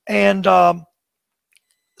 And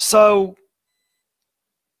so,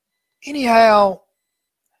 anyhow,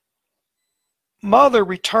 Mother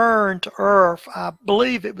returned to Earth. I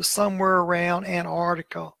believe it was somewhere around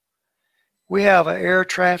Antarctica. We have an air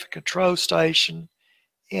traffic control station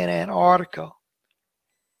in Antarctica.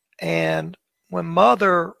 And when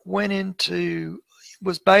Mother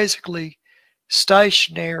was basically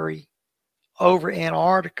stationary over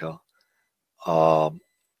Antarctica, the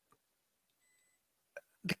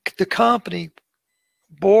company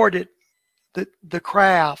boarded the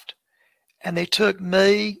craft, and they took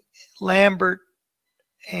me, Lambert,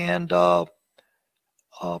 and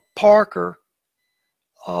Parker,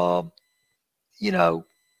 you know,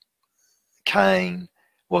 Kane.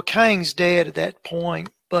 Well, Kane's dead at that point,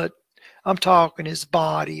 but I'm talking his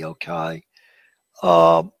body, okay?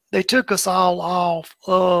 They took us all off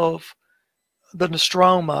of the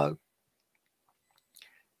Nostromo,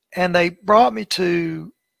 and they brought me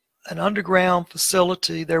to an underground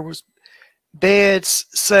facility. There was beds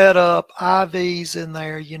set up, IVs in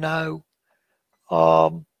there, you know.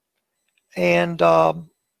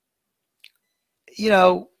 You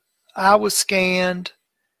know, I was scanned.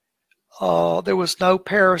 There was no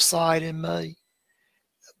parasite in me.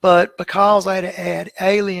 But because I had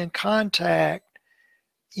alien contact,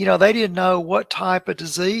 you know, they didn't know what type of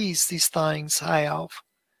disease these things have.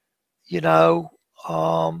 You know,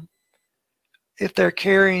 if they're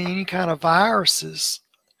carrying any kind of viruses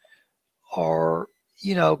or,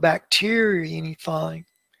 you know, bacteria, anything.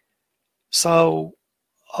 So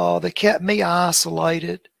they kept me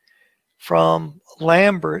isolated from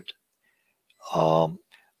Lambert.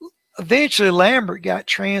 Eventually, Lambert got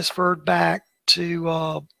transferred back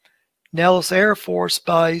to Nellis Air Force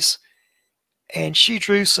Base, and she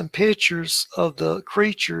drew some pictures of the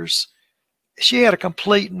creatures. She had a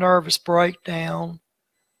complete nervous breakdown.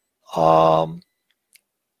 And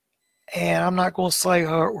I'm not going to say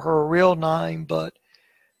her real name, but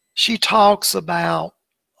she talks about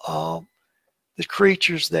the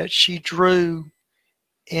creatures that she drew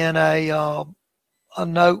in a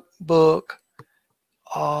notebook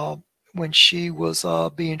when she was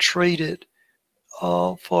being treated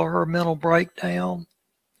for her mental breakdown.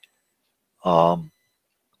 But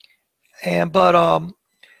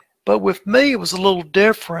with me, it was a little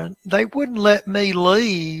different. They wouldn't let me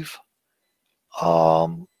leave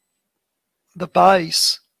the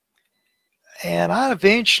base, and I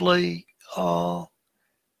eventually, you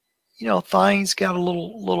know, things got a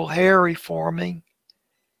little hairy for me.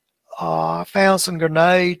 I found some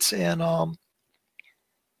grenades, and I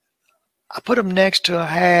put them next to a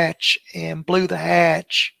hatch and blew the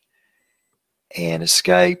hatch and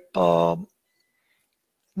escaped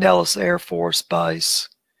Nellis Air Force Base.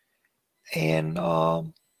 And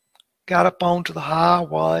got up onto the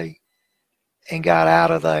highway and got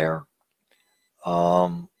out of there.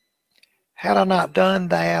 Had I not done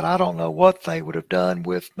that, I don't know what they would have done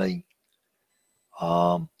with me.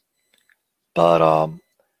 But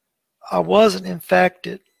I wasn't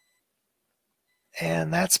infected,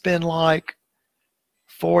 and that's been like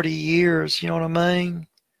 40 years, you know what I mean?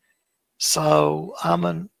 So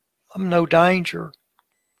I'm no danger,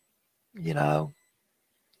 you know.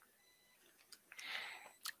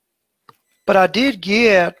 But I did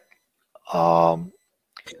get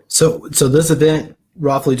So this event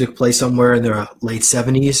roughly took place somewhere in the late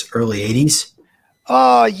 70s, early 80s.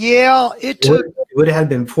 Yeah, it took. It would have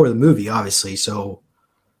been before the movie, obviously. So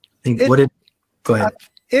I think what did go ahead.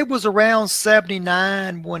 It was around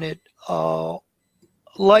 79 when it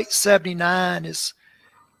late 79 is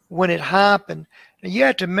when it happened. And you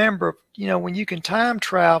have to remember, you know, when you can time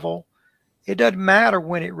travel, it doesn't matter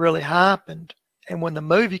when it really happened and when the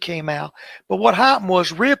movie came out. But what happened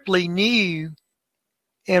was Ripley knew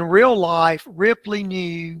in real life, Ripley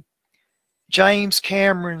knew James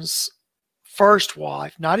Cameron's first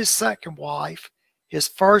wife, not his second wife, his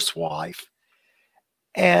first wife.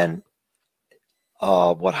 And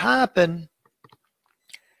what happened,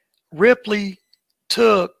 Ripley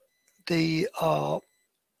took the,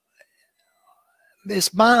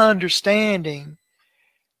 it's my understanding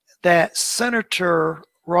that Senator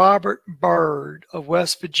Robert Byrd of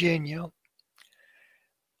West Virginia,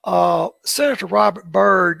 Senator Robert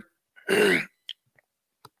Byrd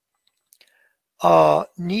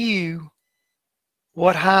knew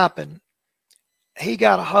what happened. He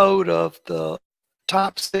got a hold of the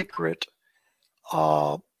top secret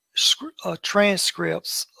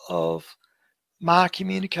transcripts of my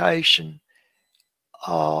communication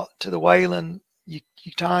to the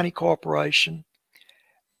Weyland-Yutani Corporation.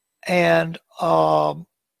 And I'm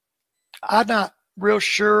not real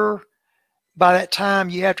sure. By that time,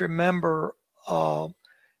 you have to remember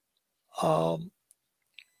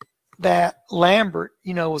that Lambert,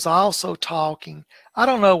 you know, was also talking. I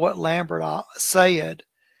don't know what Lambert said.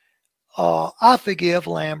 I forgive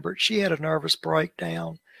Lambert. She had a nervous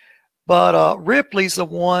breakdown. But Ripley's the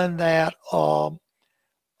one that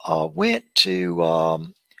went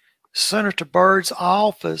to Senator Byrd's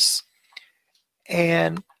office,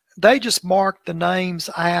 and they just marked the names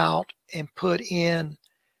out and put in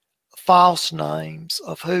false names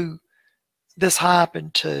of who this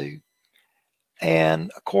happened to.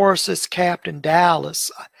 And of course, it's Captain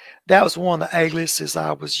Dallas. That was one of the aliases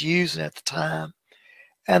I was using at the time.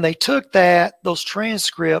 And they took those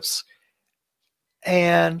transcripts,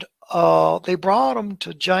 and they brought them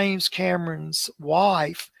to James Cameron's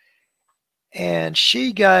wife, and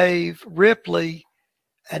she gave Ripley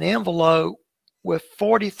an envelope with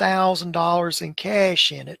 $40,000 in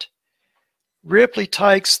cash in it. Ripley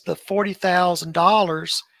takes the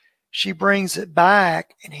 $40,000, she brings it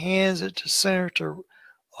back and hands it to Senator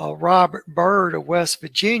Robert Byrd of West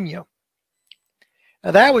Virginia.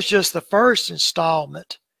 Now that was just the first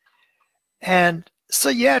installment. And so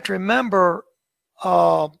you have to remember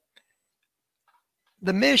the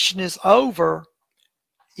mission is over.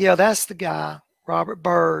 Yeah, that's the guy, Robert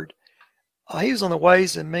Byrd. He was on the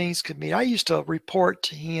Ways and Means Committee. I used to report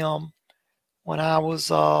to him when I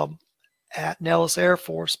was at Nellis Air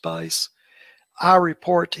Force Base. I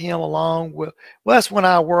report to him along with, well, that's when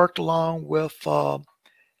I worked along with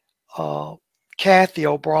Kathy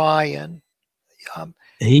O'Brien.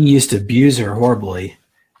 He used to abuse her horribly.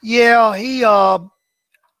 Yeah, he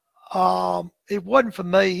it wasn't for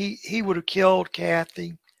me. He would have killed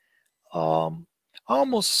Kathy. I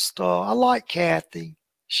like Kathy.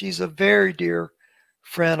 She's a very dear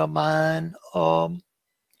friend of mine.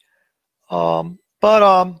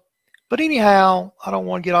 But anyhow, I don't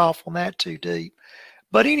want to get off on that too deep.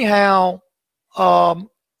 But anyhow,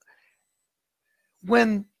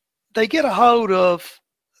 when they get a hold of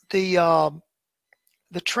the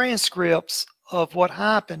transcripts of what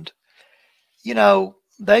happened, you know,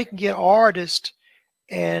 they can get artists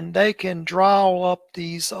and they can draw up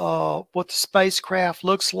these what the spacecraft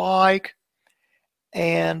looks like,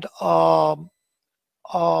 and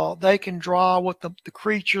they can draw what the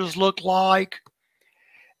creatures look like.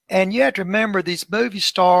 And you have to remember, these movie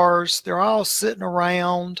stars, they're all sitting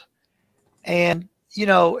around, and, you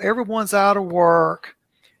know, everyone's out of work.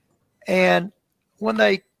 And when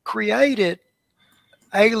they created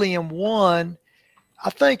Alien 1, I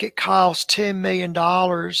think it cost $10 million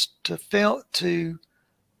to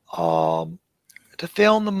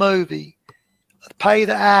film the movie, pay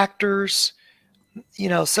the actors, you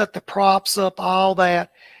know, set the props up, all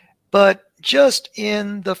that. But just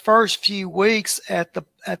in the first few weeks at the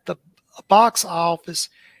box office,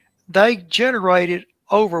 they generated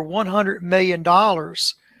over $100 million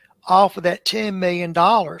off of that $10 million.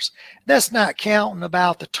 That's not counting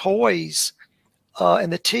about the toys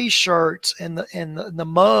and the T-shirts and the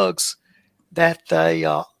mugs that they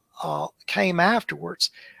came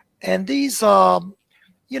afterwards. And these,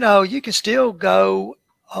 you know, you can still go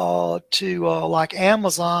to like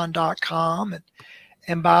Amazon.com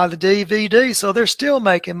and buy the DVD. So they're still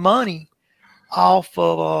making money off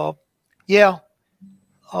of, they're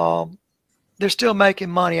still making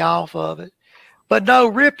money off of it. But no,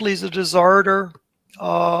 Ripley's a deserter.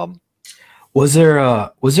 Was there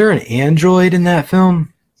an android in that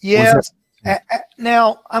film? Yes.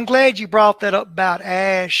 Now, I'm glad you brought that up about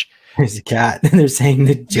Ash. There's a cat. They're saying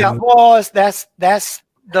that. Yeah, well, that's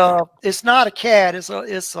it's not a cat. It's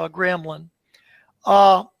a gremlin.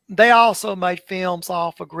 They also made films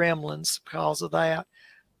off of gremlins because of that.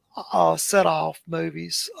 Set off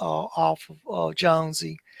movies off of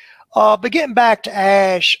Jonesy. But getting back to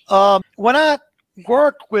Ash, when I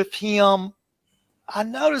worked with him, I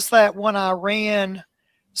noticed that when I ran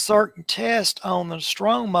certain tests on the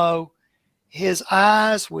Nostromo, his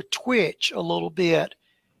eyes would twitch a little bit.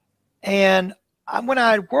 And when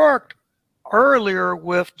I worked earlier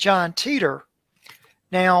with John Teeter,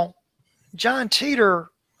 now, John Teeter,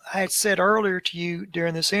 I had said earlier to you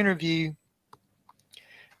during this interview,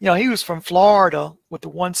 you know, he was from Florida with the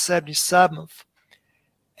 177th.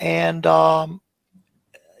 And,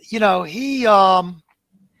 you know, he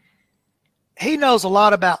knows a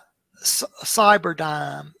lot about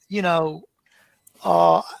cyberdyne. You know,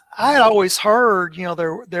 I had always heard, you know,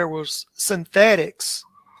 there was synthetics,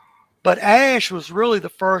 but Ash was really the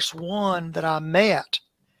first one that I met.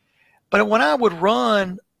 But when I would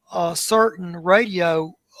run certain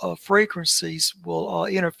radio frequencies will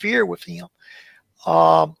interfere with him.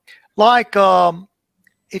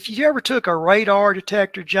 If you ever took a radar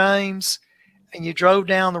detector, James, and you drove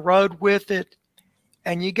down the road with it,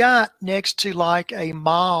 and you got next to like a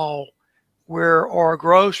mall or a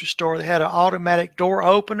grocery store that had an automatic door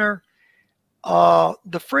opener,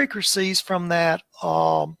 the frequencies from that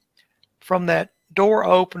door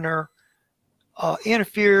opener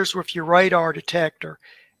interferes with your radar detector.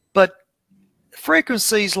 But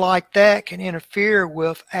frequencies like that can interfere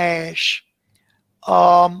with Ash.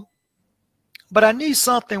 But I knew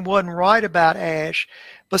something wasn't right about Ash.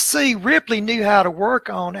 But see, Ripley knew how to work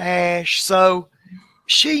on Ash, so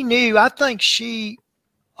she knew. I think she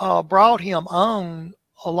brought him on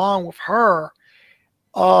along with her.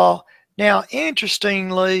 Now,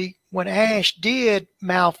 interestingly, when Ash did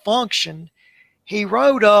malfunction, he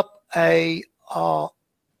wrote up a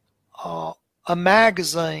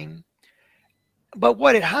magazine. But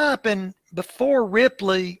what had happened before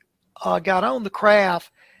Ripley got on the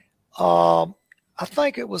craft, I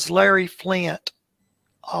think it was Larry Flint.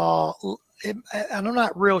 And I'm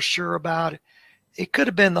not real sure about it. It could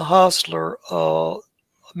have been the Hustler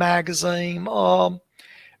magazine.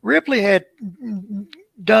 Ripley had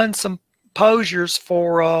done some posures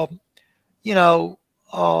for, you know,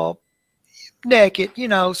 naked, you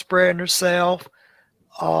know, spreading herself,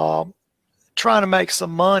 trying to make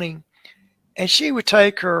some money. And she would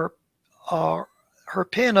take her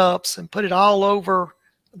pinups and put it all over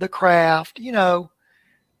the craft, you know,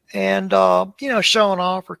 and, you know, showing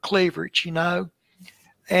off her cleavage, you know.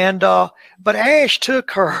 And, but Ash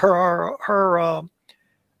took her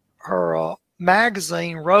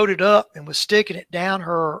magazine, wrote it up, and was sticking it down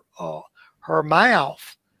her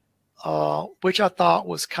mouth, which I thought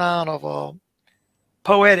was kind of a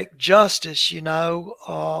poetic justice, you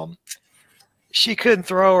know. She couldn't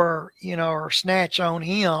throw her, you know, or snatch on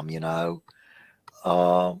him, you know,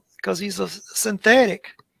 because he's a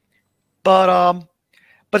synthetic. But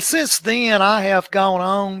since then, I have gone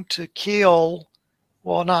on to kill,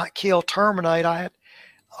 well, not kill, terminate. I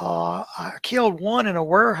killed one in a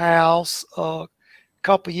warehouse a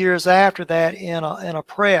couple years after that in a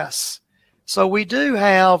press. So we do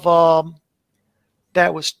have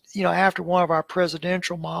that was, you know, after one of our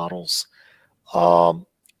presidential models.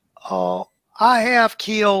 I have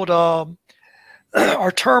killed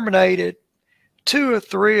or terminated 2 or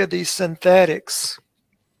 3 of these synthetics,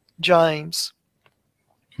 James.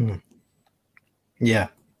 Yeah.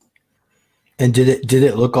 And did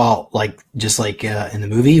it look all like just like in the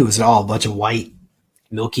movie? Was it all a bunch of white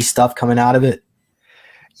milky stuff coming out of it?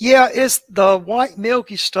 Yeah, it's the white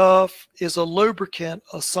milky stuff is a lubricant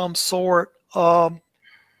of some sort. Now,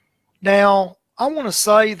 I want to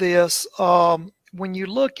say this. When you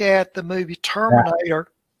look at the movie Terminator,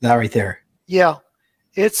 that right there. Yeah,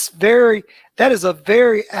 that is a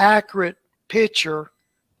very accurate picture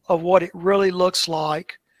of what it really looks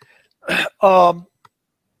like.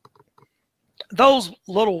 those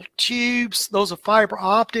little tubes, those are fiber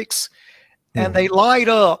optics, and Hmm. they light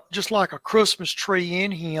up just like a Christmas tree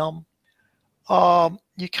in him.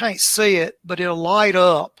 You can't see it, but it'll light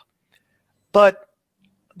up. But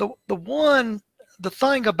the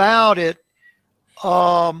thing about it,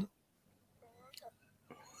 um,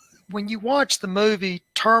 when you watch the movie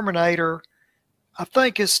Terminator, I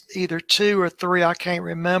think it's either 2 or 3, I can't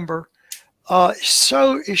remember. It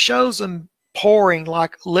shows them pouring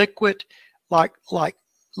like liquid, like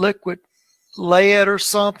liquid lead or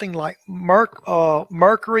something like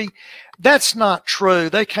mercury. That's not true.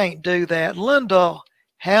 They can't do that. Linda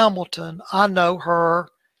Hamilton, I know her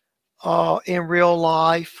in real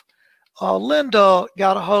life. Linda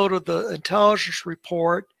got a hold of the intelligence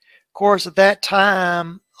report. Of course, at that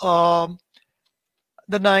time, the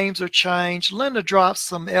names are changed. Linda dropped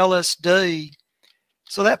some LSD.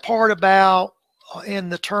 So that part about in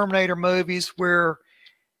the Terminator movies where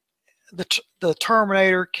the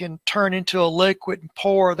Terminator can turn into a liquid and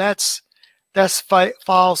pour, that's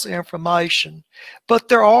false information. But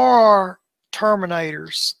there are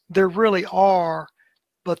Terminators. There really are,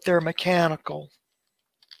 but they're mechanical.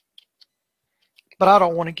 But I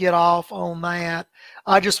don't want to get off on that.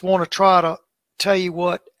 I just want to try to tell you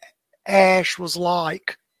what Ash was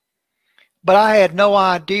like. But I had no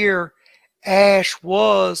idea Ash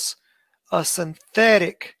was a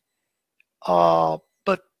synthetic.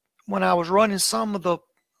 But when I was running some of the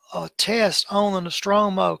tests on the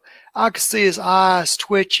Nostromo, I could see his eyes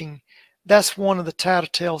twitching. That's one of the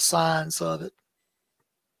telltale signs of it.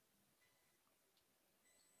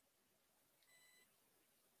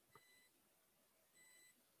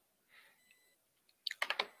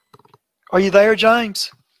 Are you there, James?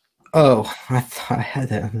 Oh, I thought I had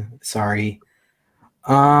that. Sorry.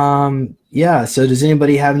 Yeah. So, does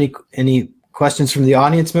anybody have any questions from the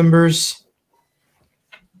audience members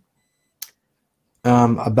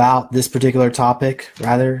about this particular topic?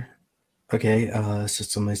 Rather, okay. So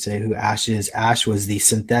somebody say who Ash is. Ash was the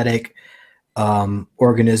synthetic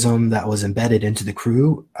organism that was embedded into the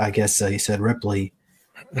crew. I guess you said Ripley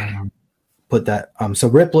put that. So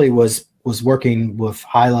Ripley was working with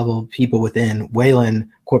high-level people within Weyland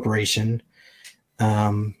Corporation,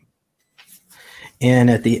 and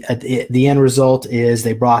at the end result is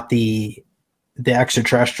they brought the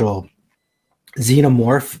extraterrestrial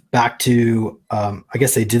Xenomorph back to. I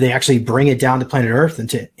guess did they actually bring it down to planet Earth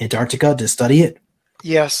into Antarctica to study it?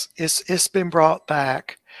 Yes, it's been brought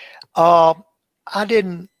back. I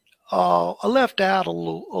didn't. I left out a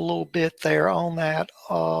little bit there on that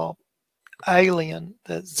alien,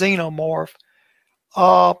 the Xenomorph.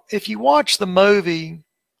 If you watch the movie,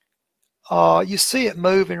 you see it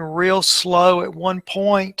moving real slow at one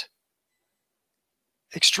point,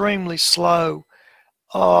 extremely slow.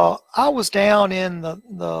 I was down in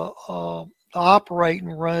the operating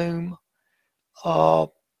room. I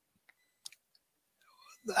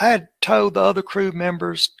had told the other crew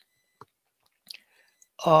members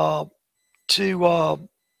to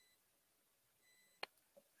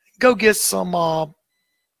go get some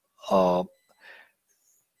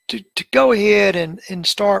to go ahead and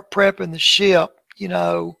start prepping the ship. You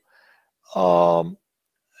know,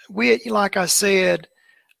 like I said,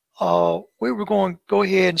 we were going to go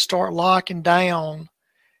ahead and start locking down,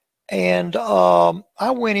 and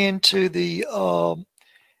I went into the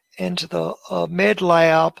med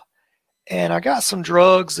lab, and I got some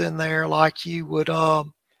drugs in there, like you would,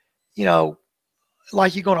 you know,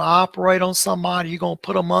 like you're going to operate on somebody, you're going to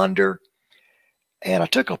put them under. And I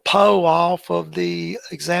took a PO off of the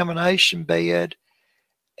examination bed,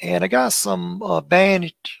 and I got some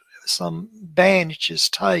bandages,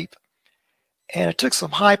 tape, and I took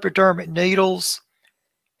some hypodermic needles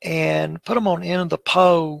and put them on the end of the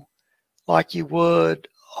PO like you would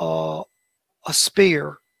a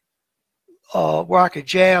spear, where I could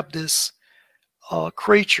jab this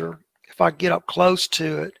creature if I get up close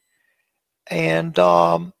to it. And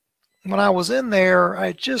when I was in there,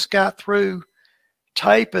 I just got through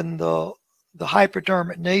taping the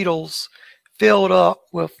hypodermic needles filled up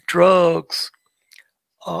with drugs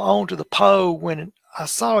onto the PO when I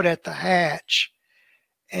saw it at the hatch,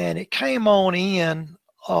 and it came on in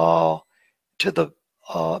to the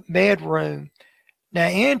med room. Now,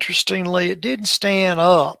 interestingly, it didn't stand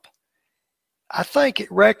up. I think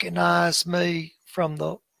it recognized me from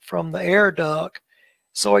the air duct,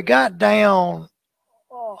 so it got down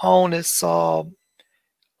on its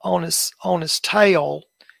tail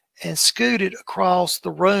and scooted across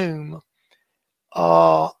the room.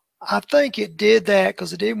 I think it did that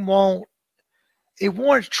because it wanted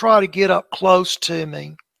to try to get up close to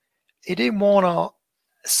me. It didn't want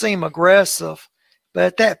to seem aggressive, But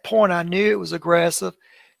at that point, I knew it was aggressive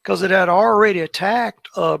because it had already attacked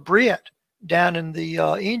Britt down in the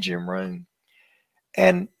engine room.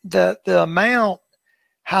 And the amount,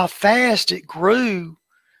 how fast it grew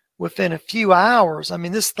within a few hours. I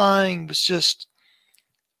mean, this thing was just,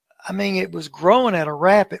 I mean, it was growing at a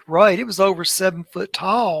rapid rate. It was over 7 foot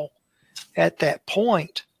tall at that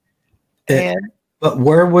point. But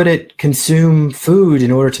where would it consume food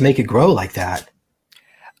in order to make it grow like that?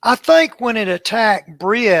 I think when it attacked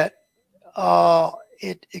Britt,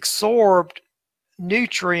 it absorbed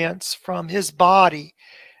nutrients from his body.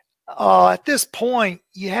 At this point,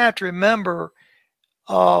 you have to remember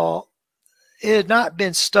it had not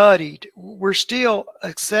been studied. We're still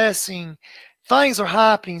assessing. Things are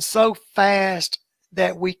happening so fast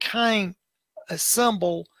that we can't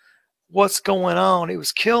assemble what's going on. It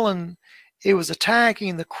was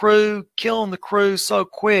attacking the crew, killing the crew so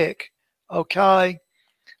quick. Okay.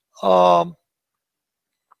 And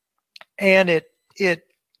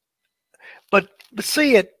but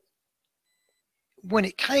see it, when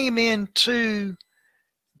it came into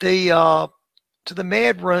the to the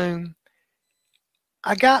med room,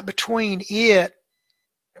 I got between it.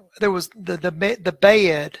 There was the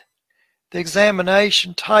bed, the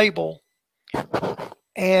examination table,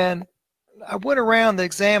 and I went around the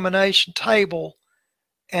examination table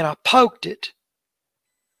and I poked it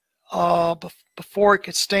before it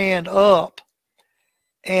could stand up.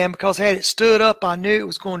 And because had it stood up, I knew it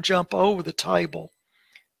was going to jump over the table.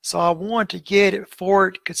 So I wanted to get it before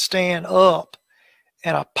it could stand up.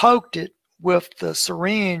 And I poked it with the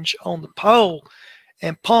syringe on the pole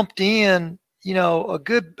and pumped in, you know, a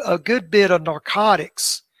good bit of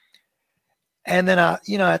narcotics. And then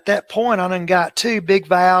at that point, I done got 2 big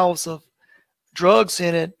valves of drugs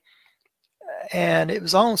in it. And it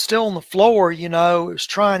was still on the floor, you know, it was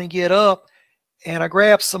trying to get up. And I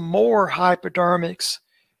grabbed some more hypodermics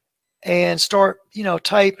and start, you know,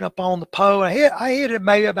 taping up on the pole. I hit it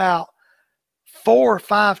maybe about 4 or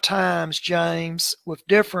 5 times, James, with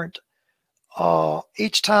different,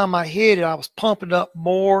 each time I hit it, I was pumping up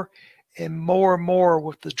more and more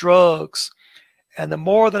with the drugs. And the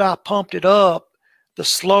more that I pumped it up, the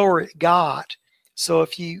slower it got. So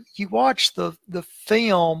if you watch the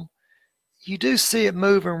film, you do see it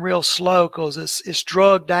moving real slow because it's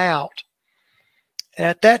drugged out. And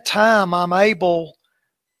at that time, I'm able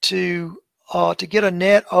to get a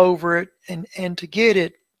net over it and to get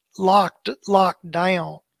it locked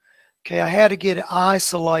down. Okay, I had to get it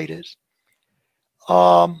isolated.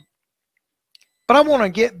 But I want to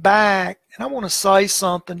get back and I want to say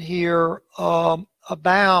something here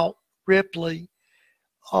about Ripley.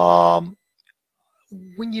 When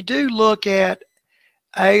you do look at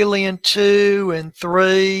Alien 2 and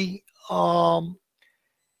 3,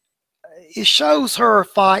 it shows her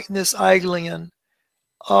fighting this alien.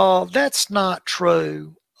 That's not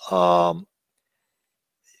true.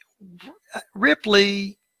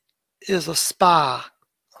 Ripley is a spy,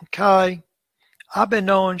 okay? I've been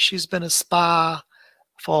knowing she's been a spy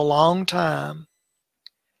for a long time.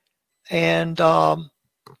 And so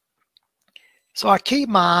I keep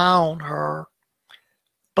my eye on her.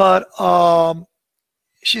 But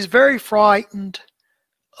she's very frightened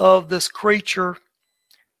of this creature.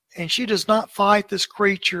 And she does not fight this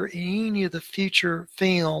creature in any of the future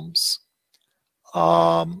films.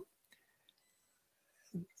 You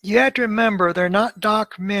have to remember, they're not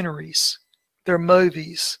documentaries. They're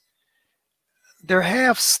movies.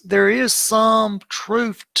 There is some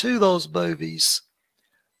truth to those movies.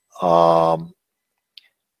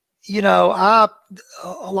 You know, I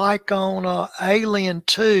like on Alien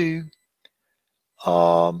 2, you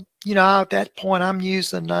know, at that point I'm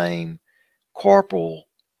using the name Corporal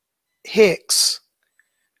Hicks.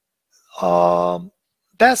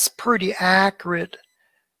 That's pretty accurate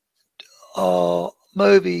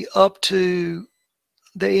movie up to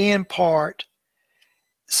the end part.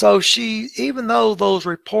 So even though those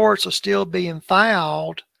reports are still being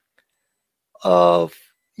filed of,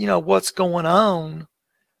 you know, what's going on,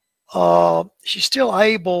 she's still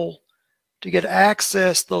able to get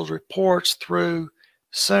access to those reports through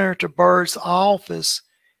Senator Byrd's office,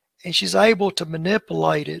 and she's able to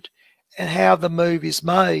manipulate it and have the movies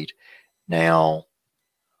made. Now,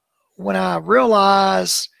 when I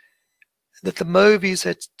realized that the movies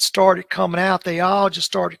had started coming out, they all just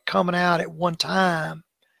started coming out at one time.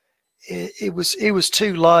 It was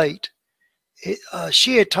too late.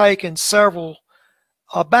 She had taken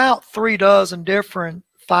about 3 dozen different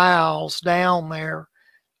files down there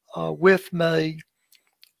with me,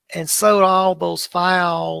 and sold all those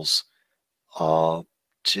files to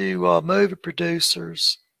movie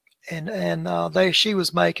producers, and she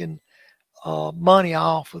was making money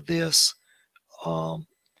off of this.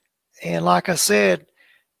 And like I said,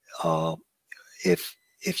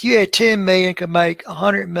 if you had 10 million could make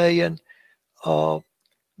 100 million,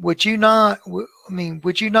 would you not? I mean,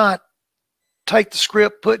 would you not take the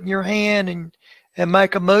script, put in your hand, and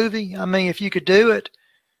make a movie? I mean, if you could do it,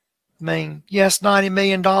 I mean, yes, $90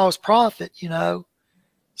 million profit, you know.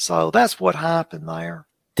 So that's what happened there.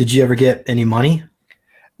 Did you ever get any money?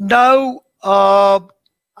 No,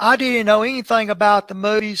 I didn't know anything about the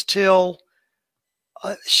movies till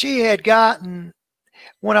she had gotten.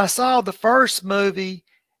 When I saw the first movie,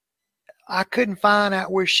 I couldn't find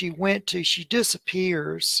out where she went to. She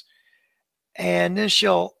disappears, and then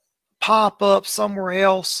she'll pop up somewhere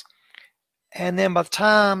else. And then by the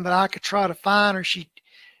time that I could try to find her, she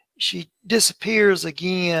disappears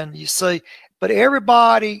again, you see. But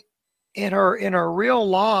everybody in her real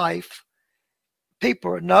life,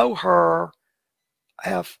 people that know her,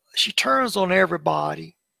 she turns on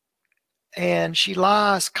everybody, and she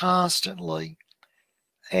lies constantly.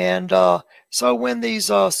 And so when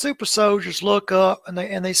these super soldiers look up and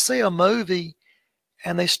they see a movie,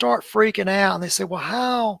 and they start freaking out, and they say, well,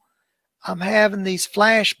 how I'm having these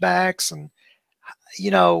flashbacks, and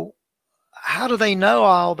you know, how do they know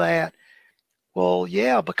all that? Well,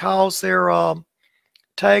 yeah, because they're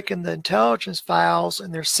taking the intelligence files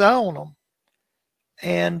and they're selling them.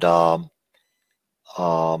 And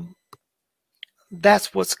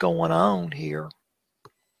that's what's going on here.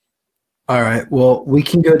 All right. Well, we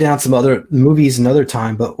can go down some other movies another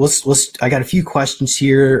time, but I got a few questions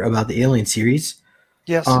here about the Alien series.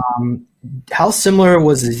 Yes. How similar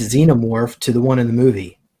was the Xenomorph to the one in the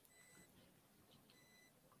movie?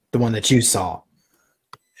 The one that you saw?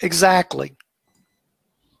 Exactly.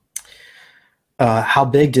 How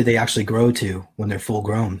big do they actually grow to when they're full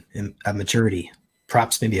grown at maturity?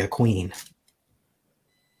 Perhaps maybe a queen.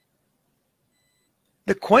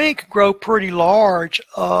 The queen can grow pretty large.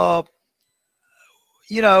 You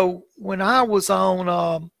know, when I was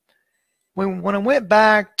on, when I went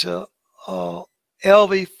back to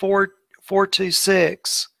LV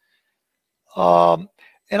 426,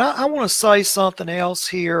 and I want to say something else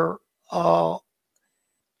here.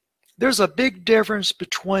 There's a big difference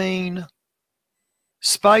between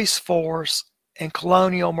Space Force and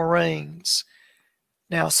Colonial Marines.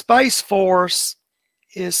 Now, Space Force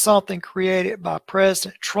is something created by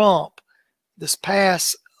President Trump, this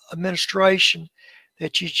past administration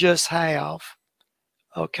that you just have.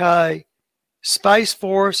 Okay. Space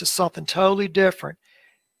Force is something totally different.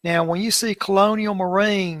 Now, when you see Colonial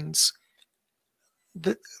Marines,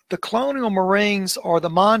 the Colonial Marines are the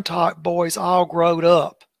Montauk boys all grown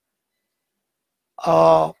up.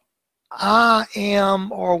 I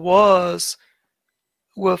am or was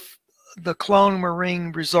with the Colonial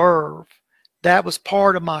Marine Reserve. That was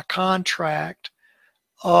part of my contract.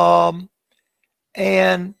 And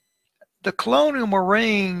the Colonial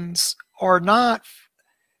Marines are not,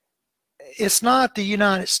 it's not the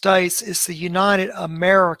United States, it's the United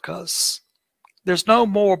Americas. There's no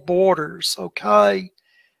more borders, okay?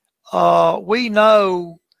 We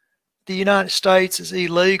know the United States is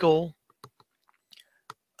illegal.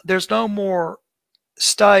 There's no more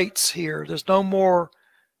states here. There's no more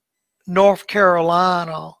North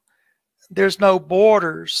Carolina. There's no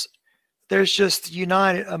borders. There's just the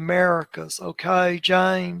United Americas, okay,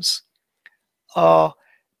 James? But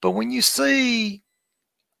when you see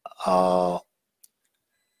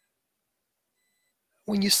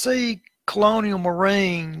Colonial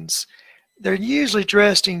Marines, they're usually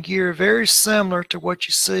dressed in gear very similar to what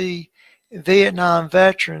you see Vietnam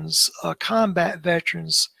veterans, combat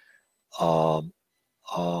veterans were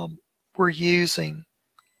using.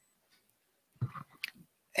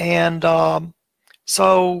 And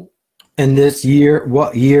so... And this year,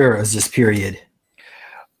 what year is this period?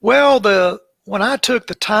 Well, when I took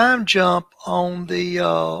the time jump on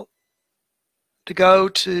the to go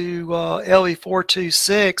to LE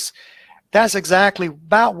 426, that's exactly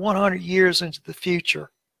about 100 years into the future.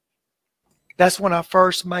 That's when I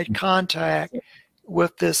first made contact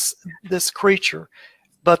with this creature.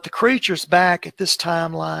 But the creature's back at this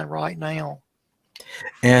timeline right now.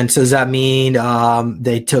 And so does that mean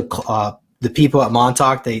they took the people at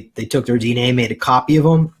Montauk? They took their DNA, made a copy of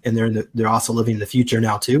them, and they're also living in the future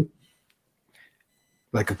now too,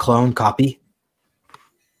 like a clone copy.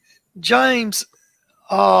 James,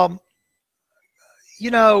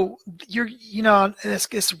 you know,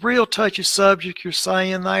 it's a real touchy subject you're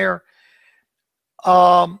saying there.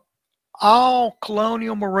 All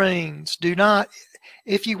Colonial Marines do not.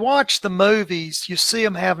 If you watch the movies, you see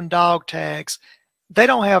them having dog tags. They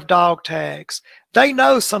don't have dog tags. They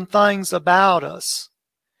know some things about us,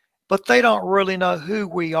 but they don't really know who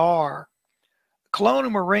we are. Colonial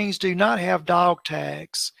Marines do not have dog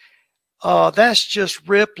tags. That's just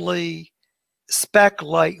Ripley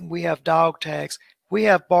speculating we have dog tags. We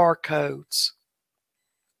have barcodes.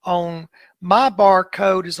 On my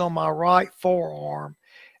barcode is on my right forearm,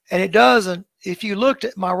 and it doesn't. If you looked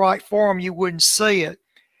at my right forearm, you wouldn't see it.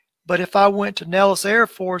 But if I went to Nellis Air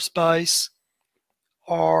Force Base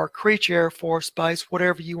or Creech Air Force Base,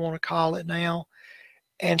 whatever you want to call it now,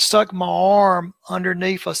 and stuck my arm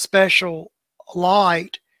underneath a special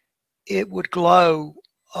light, it would glow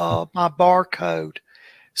my barcode.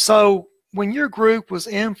 So when your group was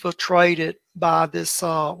infiltrated by this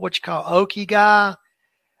what you call Okie guy,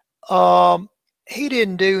 he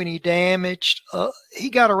didn't do any damage.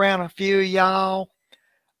 He got around a few of y'all,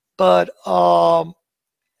 but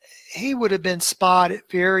he would have been spotted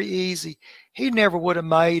very easy. He never would have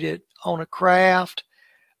made it on a craft.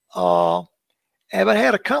 But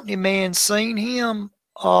had a company man seen him,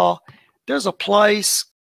 there's a place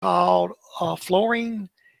called Flooring.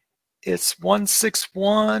 It's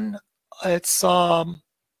 161. It's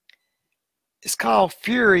called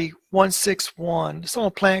Fury 161. It's on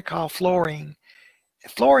a planet called Flooring.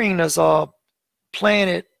 Flooring is a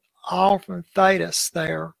planet Alpha Thetis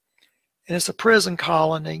there, and it's a prison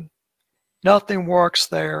colony. Nothing works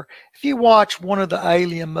there. If you watch one of the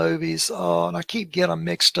Alien movies, and I keep getting them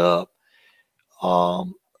mixed up,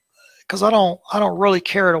 because I don't really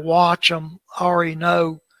care to watch them. I already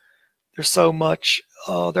know there's so much.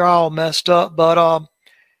 They're all messed up. But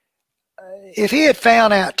if he had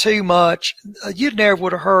found out too much, you never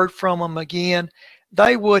would have heard from him again.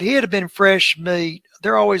 He'd have been fresh meat.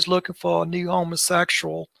 They're always looking for a new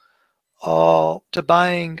homosexual to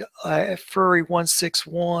bang at Fury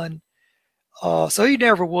 161. So he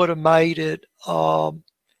never would have made it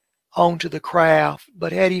onto the craft.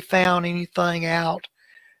 But had he found anything out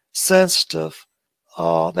sensitive,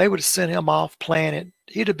 they would have sent him off planet.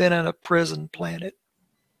 He'd have been in a prison planet.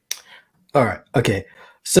 All right. Okay.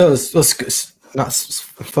 So let's not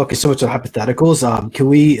focus so much on hypotheticals. Can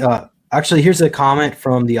we actually? Here's a comment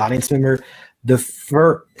from the audience member.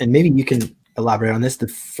 And maybe you can elaborate on this. The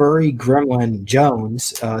furry gremlin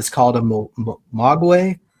Jones is called a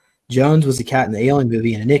mogwai. Jones was a cat in the Alien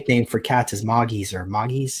movie, and a nickname for cats is moggies or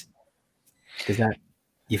moggies.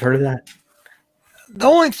 You've heard of that? The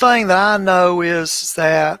only thing that I know is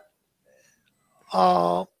that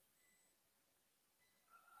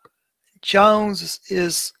Jones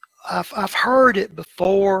is. I've heard it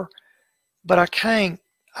before, but I can't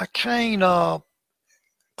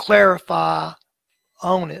clarify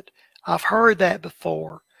on it. I've heard that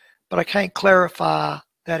before, but I can't clarify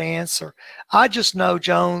that answer. I just know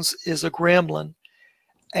Jones is a gremlin,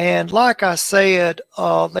 and like I said,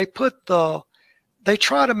 they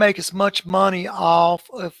try to make as much money off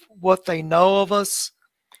of what they know of us,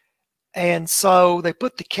 and so they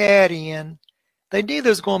put the cat in. They knew they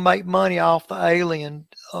was going to make money off the Alien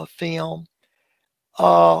film,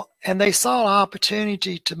 and they saw an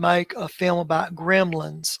opportunity to make a film about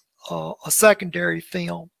gremlins, a secondary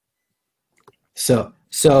film. So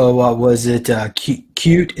was it a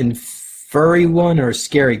cute and furry one or a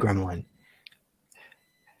scary gremlin?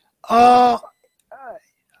 I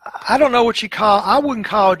don't know what you call. I wouldn't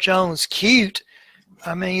call Jones cute.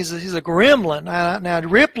 I mean, he's a gremlin. Now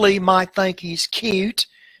Ripley might think he's cute.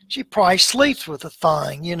 She probably sleeps with the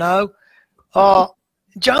thing, you know.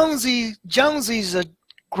 Jonesy's a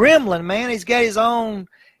gremlin, man. He's got his own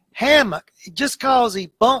hammock. Just cause he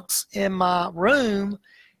bunks in my room,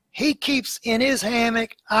 he keeps in his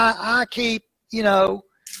hammock. I keep, in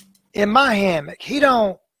my hammock.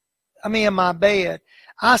 In my bed.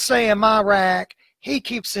 I stay in my rack. He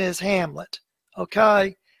keeps in his hamlet.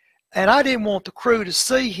 Okay? And I didn't want the crew to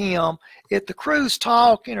see him. If the crew's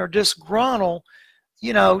talking or disgruntled,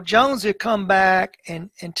 Jones would come back and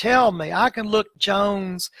tell me. I can look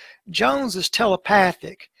Jones. Jones is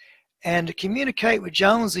telepathic. And to communicate with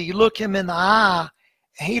Jonesy, you look him in the eye,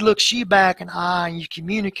 and he looks you back in the eye, and you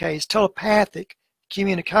communicate. It's telepathic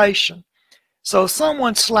communication. So if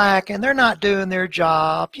someone's slacking, they're not doing their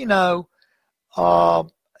job,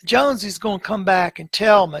 Jonesy's going to come back and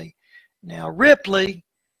tell me. Now, Ripley,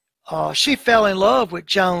 she fell in love with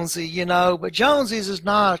Jonesy, but Jonesy's is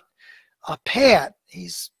not a pet.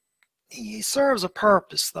 He serves a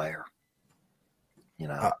purpose there,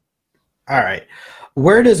 All right.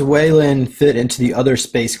 Where does Weyland fit into the other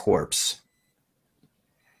space corps?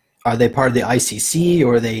 Are they part of the ICC,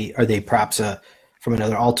 or are they perhaps from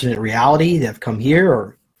another alternate reality that have come here?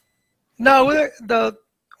 Or no, the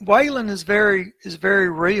Weyland is very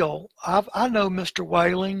real. I know Mr.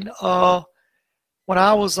 Weyland. When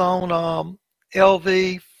I was on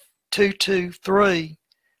LV 223.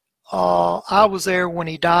 I was there when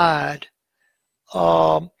he died.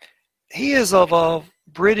 He is of a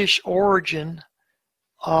British origin.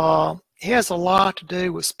 He has a lot to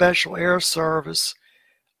do with Special Air Service.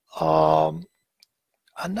 I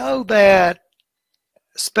know that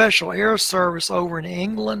Special Air Service over in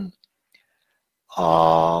England,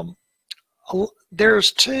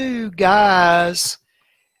 there's two guys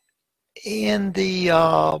in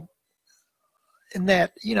the in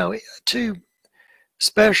that, two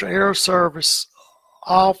Special Air Service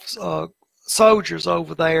soldiers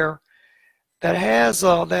over there that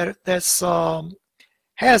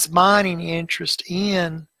has mining interest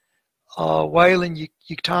in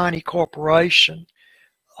Weyland-Yutani Corporation.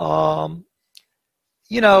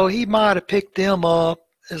 He might have picked them up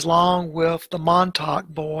as long with the Montauk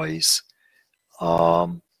boys.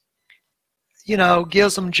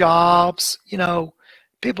 Gives them jobs.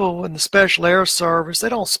 People in the Special Air Service, they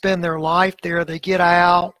don't spend their life there. They get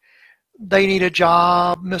out. They need a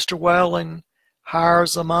job. Mr. Weyland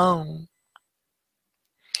hires them on.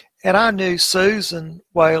 And I knew Susan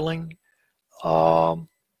Weyland. I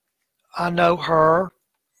know her.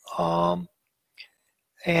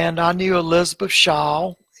 And I knew Elizabeth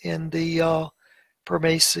Shaw in the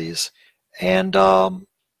Prometheus. And,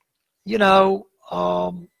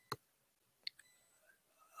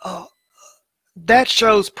 that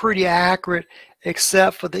show's pretty accurate,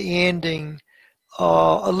 except for the ending.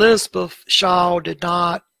 Elizabeth Shaw did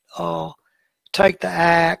not take the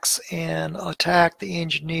axe and attack the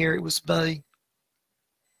engineer. It was me.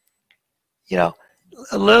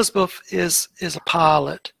 Elizabeth is a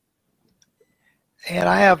pilot, and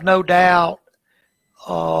I have no doubt.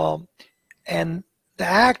 And the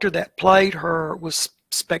actor that played her was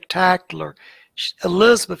spectacular.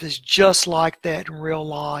 Elizabeth is just like that in real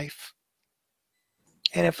life.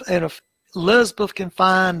 And if Elizabeth can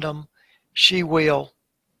find them, she will.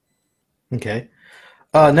 Okay.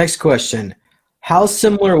 Next question. How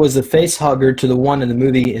similar was the face hugger to the one in the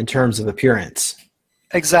movie in terms of appearance?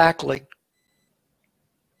 Exactly.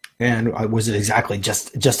 And was it exactly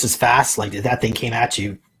just as fast? Like, if that thing came at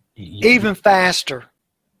you? Even faster.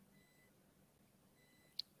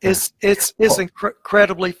 It's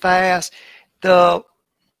incredibly fast. It's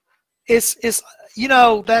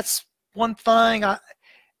that's one thing.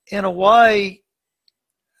 In a way,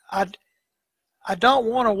 I don't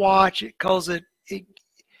want to watch it because I'm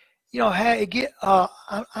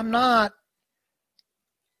not.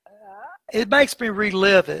 It makes me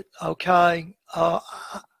relive it. Okay,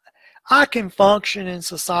 I can function in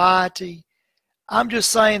society. I'm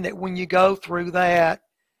just saying that when you go through that,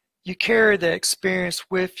 you carry the experience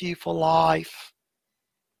with you for life.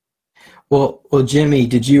 Well, Jimmy,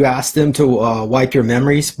 did you ask them to wipe your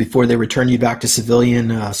memories before they return you back to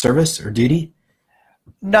civilian service or duty?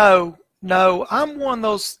 No. I'm one of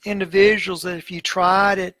those individuals that if you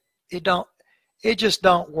tried it, it just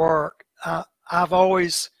don't work. I've been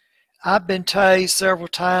tased several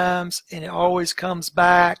times, and it always comes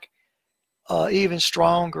back even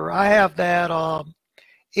stronger. I have that.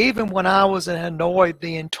 Even when I was in Hanoi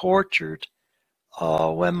being tortured,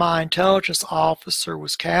 when my intelligence officer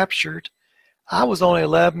was captured, I was only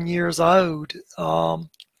 11 years old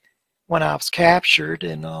when I was captured,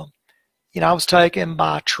 and I was taken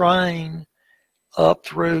by train up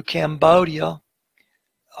through Cambodia.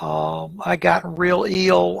 I got real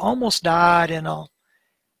ill, almost died in an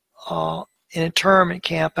internment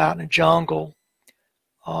camp out in the jungle.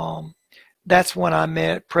 That's when I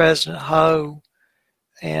met President Ho,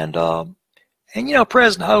 and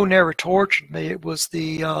President Ho never tortured me. It was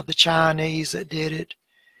the Chinese that did it.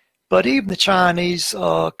 But even the Chinese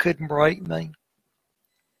couldn't break me.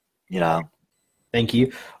 Thank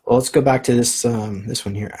you. Well, let's go back to this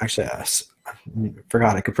one here. Actually, I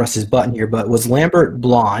forgot I could press this button here. But was Lambert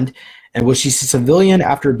blonde, and was she a civilian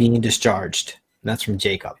after being discharged? And that's from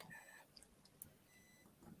Jacob.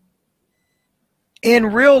 In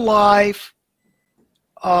real life,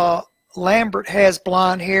 Lambert has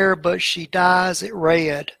blonde hair, but she dyes it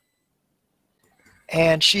red.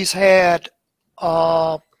 And she's had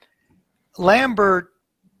Lambert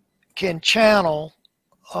can channel.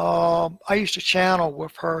 I used to channel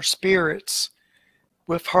with her spirits,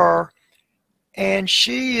 with her, and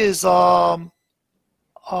she is she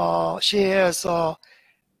has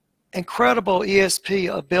incredible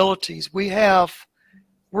ESP abilities.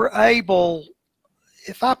 We're able.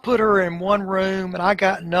 If I put her in one room and I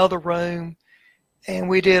got another room, and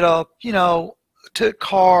we did took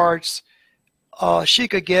cards, she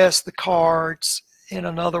could guess the cards in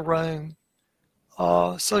another room.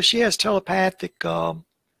 So she has telepathic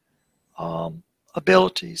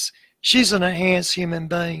abilities. She's an enhanced human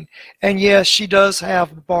being. And yes, she does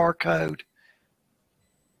have the barcode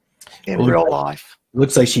in real life.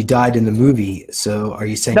 Looks like she died in the movie. So are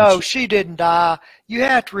you saying? No, she didn't die. You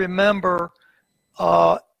have to remember,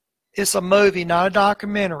 it's a movie, not a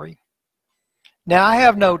documentary. Now, I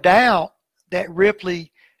have no doubt that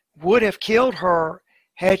Ripley would have killed her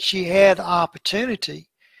had she had the opportunity,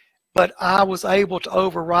 but I was able to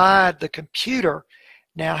override the computer.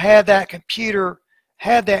 Now, had that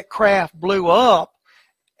craft blew up,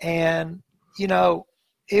 and, you know,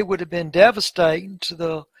 it would have been devastating to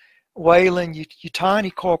the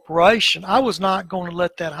Weyland-Yutani Corporation. I was not going to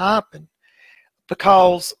let that happen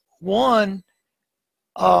because, one,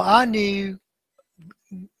 I knew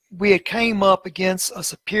we had came up against a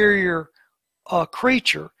superior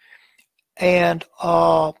creature, and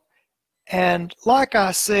like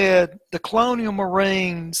I said, the Colonial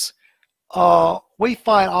Marines, we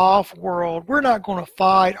fight off-world. We're not going to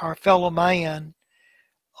fight our fellow man.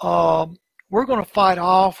 We're going to fight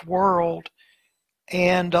off-world,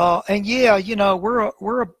 and yeah, you know,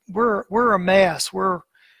 we're a mess.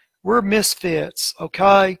 We're misfits.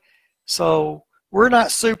 Okay, so we're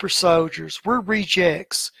not super soldiers. We're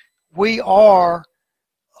rejects. We are,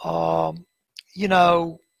 you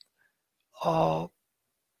know,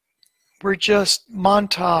 we're just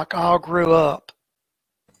Montauk all grew up.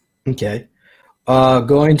 Okay.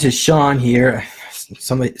 Going to Sean here.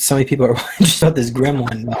 So many people are interested about this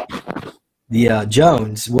gremlin. The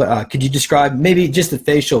Jones. What could you describe? Maybe just the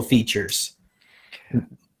facial features.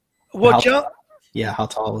 Well, how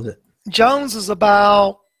tall is it? Jones is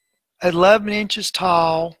about 11 inches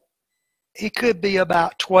tall. He could be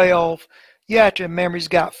about 12. You have to remember he's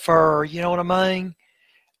got fur. You know what I mean?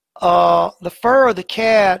 The fur of the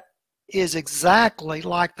cat is exactly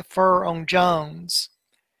like the fur on Jonesy.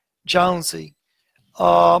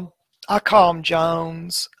 I call him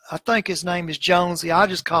Jones. I think his name is Jonesy. I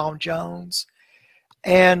just call him Jones.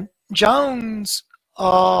 And Jones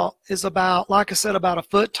is about, like I said, about a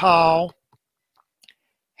foot tall.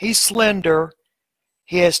 He's slender.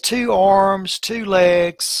 He has 2 arms, 2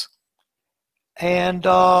 legs, and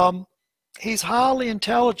he's highly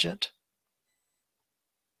intelligent.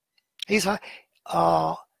 He's, you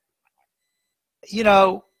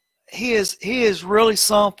know, he is really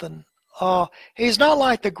something. He's not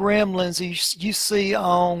like the gremlins you see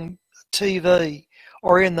on TV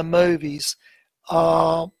or in the movies.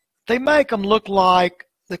 They make them look like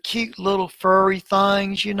the cute little furry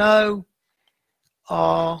things, you know.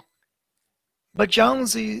 But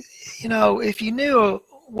Jonesy, you know, if you knew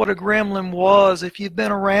what a gremlin was, if you've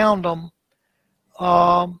been around them,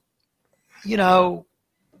 you know,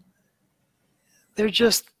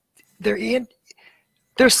 there's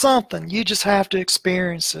something. You just have to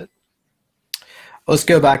experience it. Let's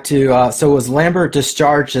go back to, so was Lambert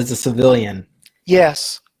discharged as a civilian?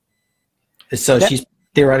 Yes. So she's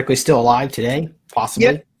theoretically still alive today, possibly?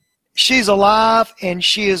 Yep. She's alive and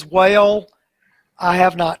she is well. I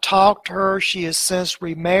have not talked to her. She has since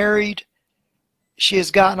remarried. She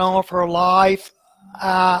has gotten on with her life.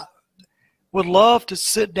 I would love to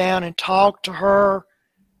sit down and talk to her.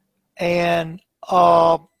 And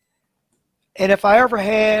if I ever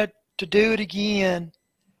had to do it again,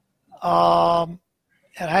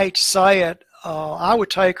 and I hate to say it, I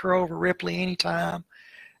would take her over Ripley anytime.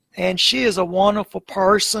 And she is a wonderful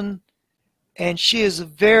person. And she is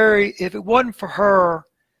if it wasn't for her,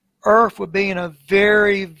 Earth would be in a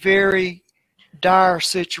very, very dire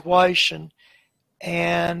situation.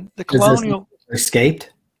 And the colonial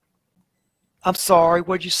escaped? I'm sorry,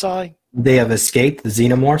 what'd you say? They have escaped, the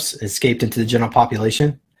Xenomorphs escaped into the general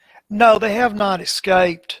population? No, they have not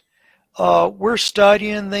escaped. We're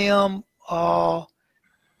studying them,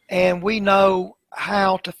 and we know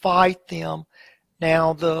how to fight them.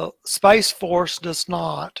 Now, the Space Force does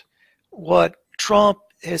not. What Trump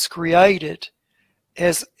has created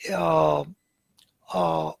has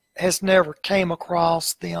never came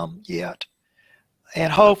across them yet,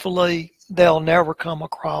 and hopefully they'll never come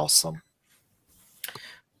across them.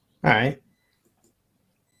 All right.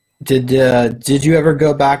 Did you ever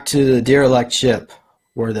go back to the derelict ship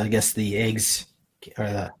where I guess the eggs or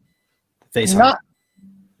the face?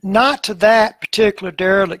 Not to that particular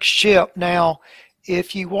derelict ship. Now,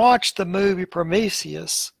 if you watch the movie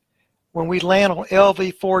Prometheus, when we land on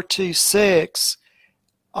LV-426,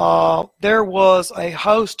 there was a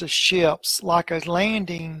host of ships, like a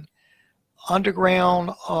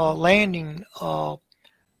underground landing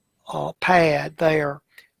pad there.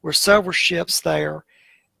 Were several ships there,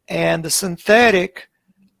 and the synthetic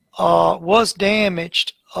was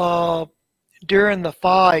damaged during the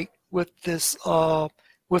fight with this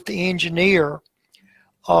with the engineer.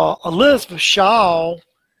 Elizabeth Shaw,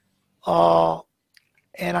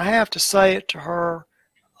 and I have to say it to her,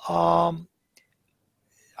 I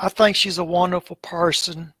think she's a wonderful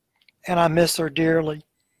person, and I miss her dearly.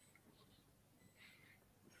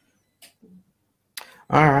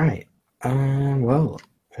 All right. Well,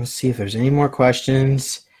 let's see if there's any more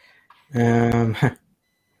questions. Some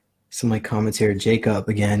of my comments here. Jacob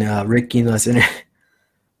again. Ricky, listen.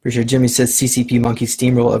 For sure. Jimmy says CCP monkey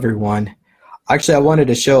steamroll everyone. Actually, I wanted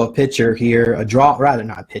to show a picture here. Rather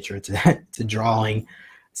not a picture. It's a drawing.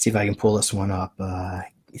 Let's see if I can pull this one up.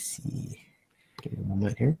 Let's see. Give me a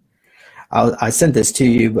moment here. I sent this to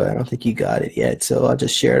you, but I don't think you got it yet. So I'll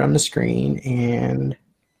just share it on the screen and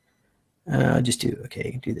just do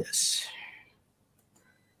this.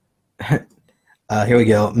 Here we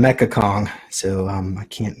go. Mecha Kong. So I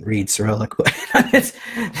can't read Cyrillic, but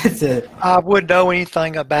I wouldn't know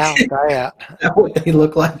anything about that. What they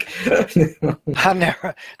look like. I've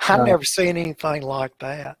never seen anything like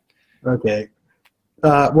that. Okay.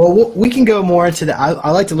 Well, we can go more into that. I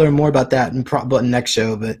like to learn more about that in next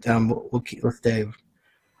show, but let's stay.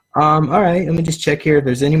 All right, let me just check here if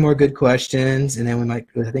there's any more good questions, and then I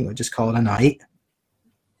think we'll just call it a night.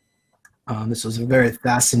 This was a very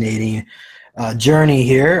fascinating journey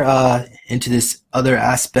here into this other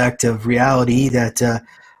aspect of reality that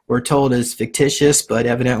we're told is fictitious, but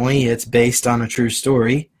evidently it's based on a true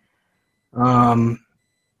story. Oh,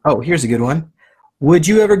 here's a good one. Would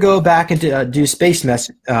you ever go back and do space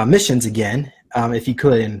missions again, if you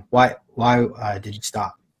could, and why did you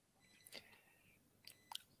stop?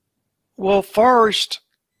 Well, first,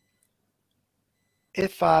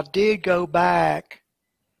 if I did go back,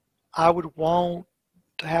 I would want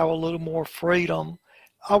to have a little more freedom.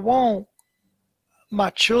 I want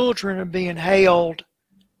my children being held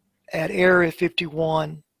at Area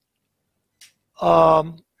 51,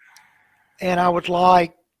 and I would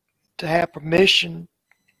like to have permission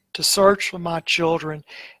to search for my children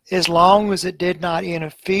as long as it did not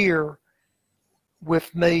interfere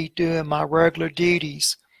with me doing my regular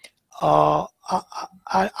duties. I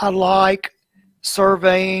like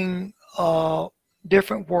surveying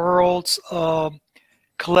different worlds,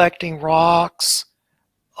 collecting rocks.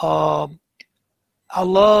 I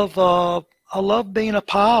love being a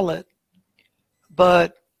pilot,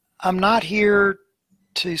 but I'm not here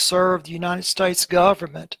to serve the United States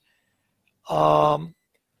government. I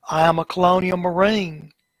am a colonial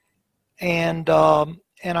Marine, and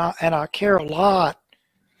I care a lot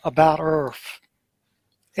about Earth.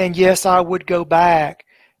 And yes, I would go back,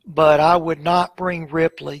 but I would not bring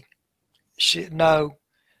Ripley. No,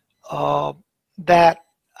 that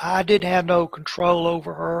I didn't have no control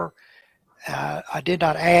over her. I did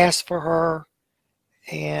not ask for her,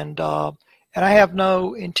 and I have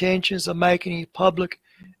no intentions of making any public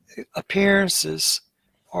appearances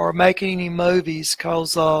or making any movies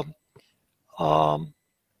because I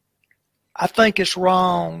think it's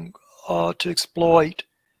wrong to exploit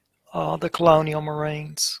the colonial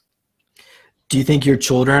Marines. Do you think your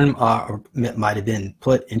children might have been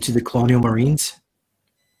put into the colonial Marines,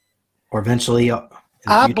 or eventually?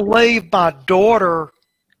 I believe my daughter.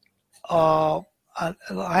 I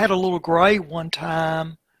had a little gray one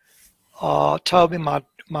time. Told me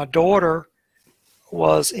my daughter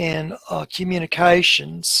was in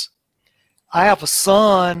communications. I have a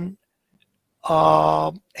son.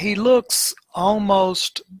 He looks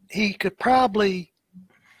almost. He could probably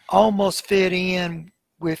almost fit in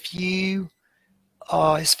with you.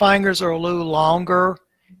 His fingers are a little longer.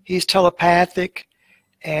 He's telepathic,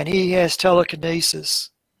 and he has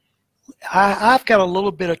telekinesis. I've got a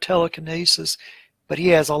little bit of telekinesis, but he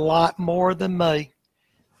has a lot more than me.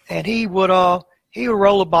 And he would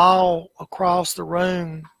roll a ball across the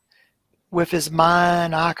room with his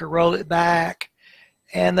mind. I could roll it back.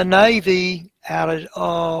 And the Navy out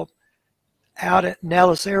at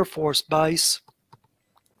Nellis Air Force Base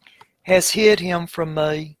has hid him from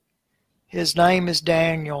me. His name is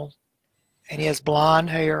Daniel, and he has blonde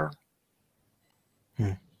hair.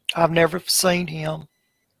 I've never seen him.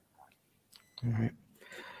 All right.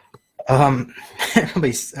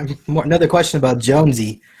 Another question about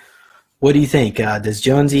Jonesy. What do you think? Does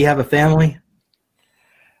Jonesy have a family?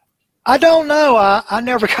 I don't know. I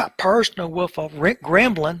never got personal with a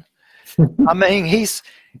gremlin. I mean,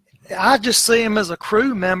 I just see him as a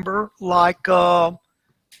crew member, like,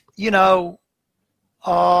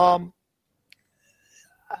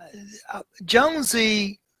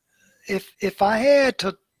 Jonesy, if I had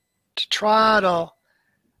to try to,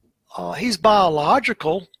 he's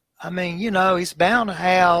biological. I mean, he's bound to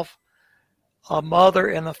have a mother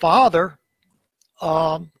and a father.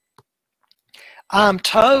 I I'm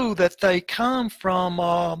told that they come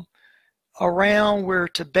from around where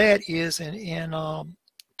Tibet is in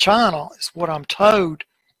China, is what I'm told.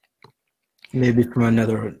 Maybe from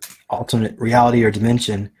another alternate reality or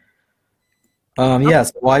dimension.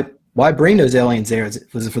 Yes. Why bring those aliens there?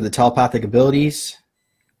 Was it for the telepathic abilities?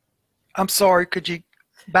 I'm sorry, could you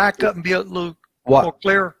back up and be a little What? more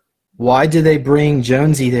clear? Why did they bring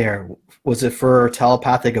Jonesy there? Was it for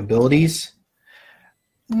telepathic abilities?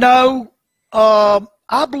 No,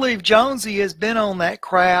 I believe Jonesy has been on that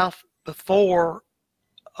craft before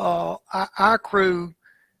our crew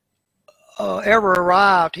ever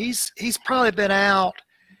arrived. He's probably been out.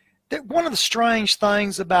 One of the strange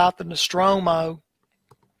things about the Nostromo,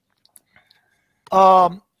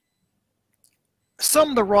 some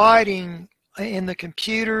of the writing in the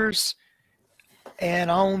computers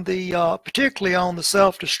and on the particularly on the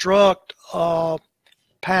self-destruct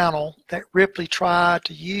panel that Ripley tried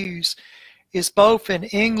to use is both in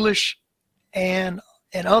English and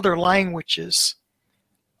in other languages.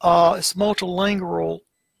 It's multilingual.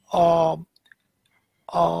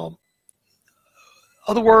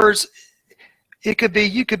 Other words, you could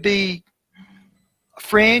be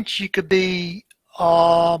French, you could be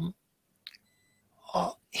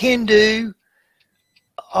Hindu,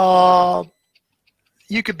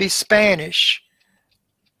 you could be Spanish.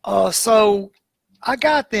 So I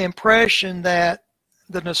got the impression that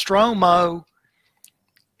the Nostromo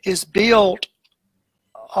is built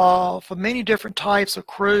for many different types of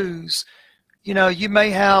crews. You know, you may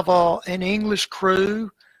have an English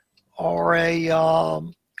crew or a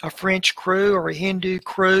French crew or a Hindu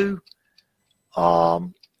crew.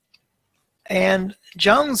 And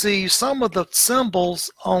Jonesy, some of the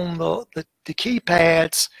symbols on the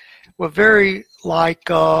keypads were very like,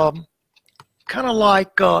 kind of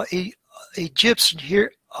like Egyptian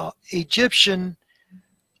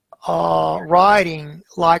writing,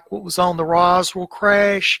 like what was on the Roswell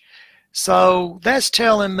crash. So that's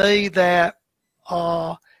telling me that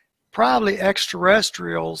probably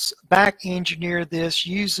extraterrestrials back engineered this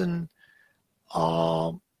using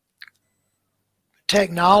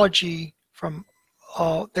technology from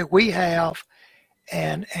that we have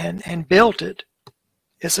and built it.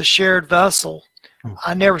 It's a shared vessel.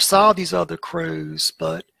 I never saw these other crews,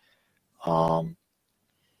 but okay.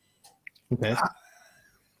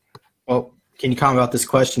 Well, can you comment about this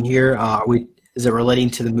question here? Is it relating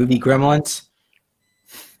to the movie Gremlins?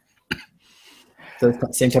 The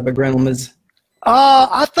same type of gremlins?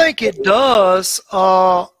 I think it does.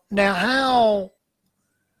 Now, how?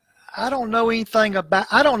 I don't know anything about.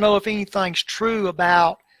 I don't know if anything's true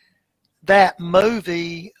about that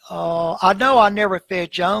movie. I know I never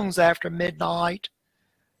fed Jones after midnight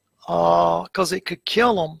because it could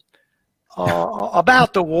kill him.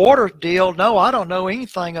 About the water deal, no, I don't know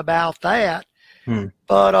anything about that.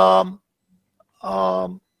 But wow,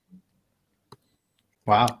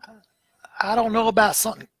 I don't know about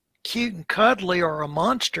something cute and cuddly or a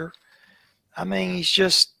monster. I mean,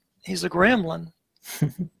 he's a gremlin.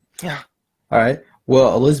 Yeah. All right.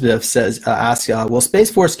 Well, Elizabeth asks, will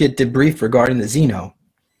Space Force get debriefed regarding the Xeno?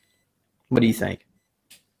 What do you think?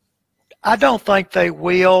 I don't think they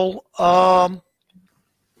will.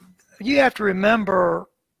 You have to remember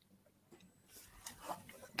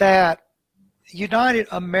that United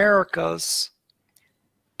Americas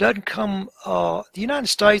doesn't come, the United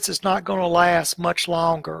States is not going to last much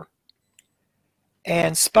longer.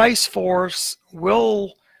 And Space Force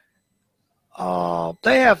will,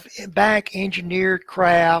 they have back engineered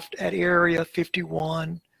craft at Area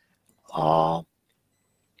 51,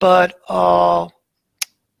 but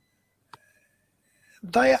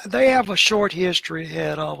they have a short history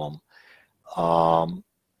ahead of them.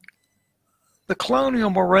 The Colonial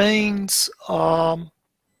Marines,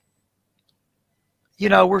 you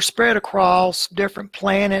know, we're spread across different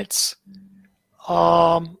planets.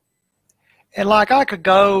 And like I could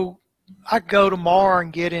go tomorrow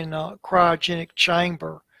and get in a cryogenic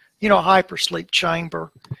chamber, you know, a hypersleep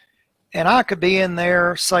chamber. And I could be in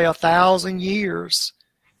there, say, 1,000 years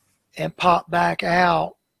and pop back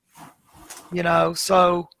out, you know.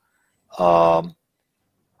 So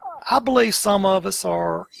I believe some of us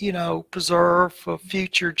are, you know, preserved for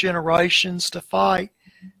future generations to fight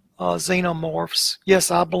xenomorphs.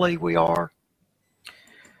 Yes, I believe we are.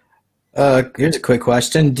 Here's a quick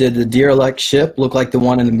question. Did the derelict ship look like the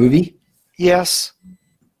one in the movie? Yes.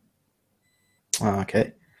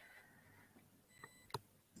 Okay.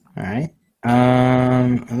 All right.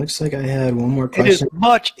 It looks like I had one more question.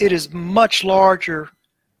 It is much larger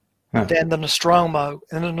than the Nostromo.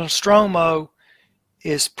 And the Nostromo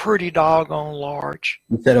is pretty doggone large.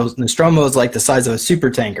 You said Nostromo is like the size of a super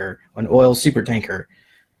tanker, an oil super tanker.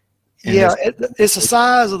 And Yeah, it's the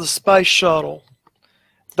size of the space shuttle.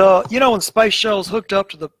 When the space shuttle's hooked up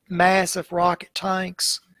to the massive rocket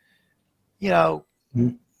tanks, the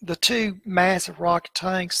two massive rocket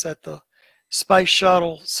tanks that the space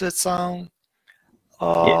shuttle sits on,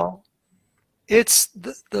 it's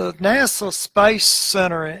the NASA Space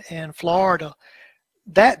Center in Florida.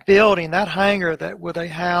 That building, that hangar where they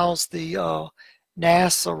house the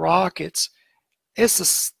NASA rockets,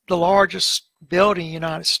 it's the largest building in the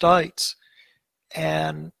United States.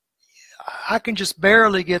 And I can just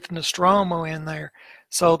barely get the Nostromo in there.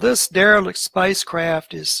 So this derelict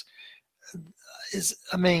spacecraft Nostromo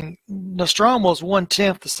is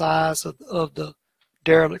 1/10 the size of the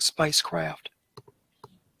derelict spacecraft.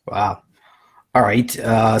 Wow. All right.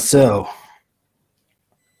 So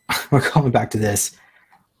we're coming back to this.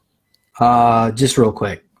 Just real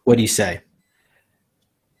quick, what do you say?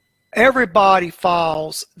 Everybody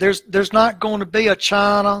falls. There's not going to be a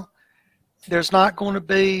China. There's not going to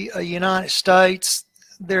be a United States.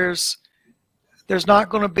 There's not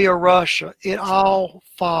going to be a Russia. It all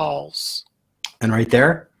falls. And right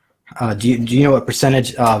there, do you know what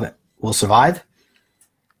percentage will survive?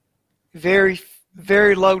 Very,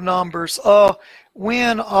 very low numbers.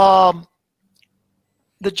 When the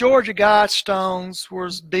Georgia Guidestones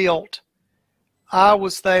was built, I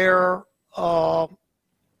was there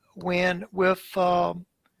with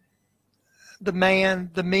the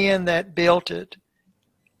men that built it,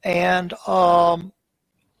 and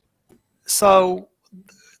so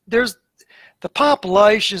the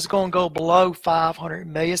population is going to go below 500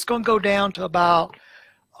 million. It's going to go down to about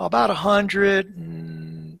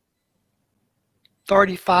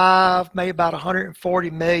 135, maybe about 140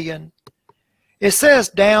 million. It says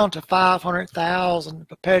down to 500,000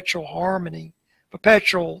 perpetual harmony,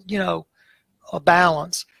 perpetual, a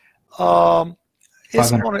balance.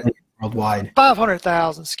 It's going to worldwide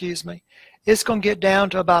 500,000. Excuse me. It's going to get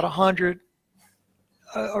down to about 100,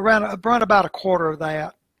 around about a quarter of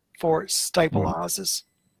that before it stabilizes.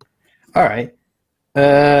 All right.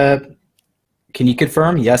 Can you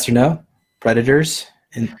confirm yes or no? Predators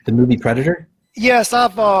in the movie Predator? Yes,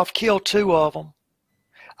 I've killed 2 of them.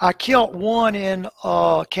 I killed one in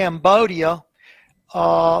Cambodia.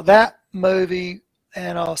 That movie,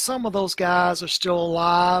 and some of those guys are still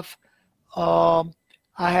alive. I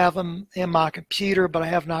have them in my computer, but I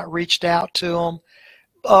have not reached out to them.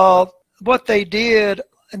 What they did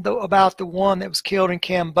about the one that was killed in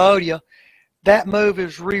Cambodia, that movie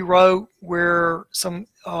was rewrote where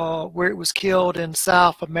it was killed in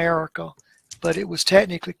South America, but it was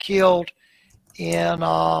technically killed in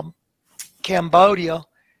Cambodia,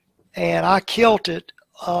 and I killed it.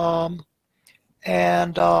 Go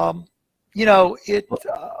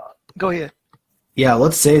ahead. Yeah,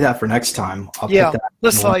 let's save that for next time.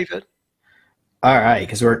 Let's save it. All right,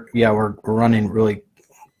 because we're running really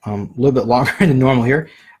a little bit longer than normal here.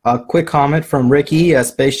 A quick comment from Ricky: a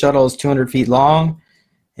space shuttle is 200 feet long,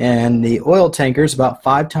 and the oil tanker is about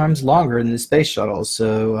 5 times longer than the space shuttle.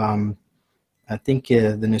 So I think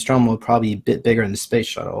the Nostromo will probably be a bit bigger than the space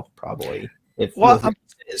shuttle, probably. If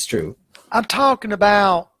it's true. I'm talking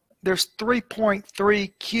about there's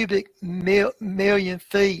 3.3 cubic million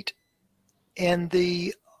feet in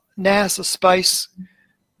the NASA space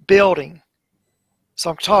building. So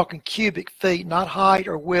I'm talking cubic feet, not height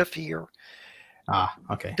or width here.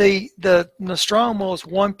 Okay. The Nostromo is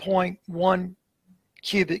 1.1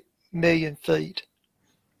 cubic million feet.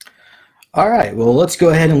 All right. Well, let's go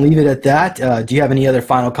ahead and leave it at that. Do you have any other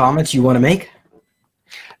final comments you want to make?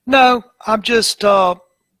 No, I'm just, I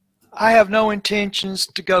have no intentions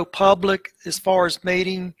to go public as far as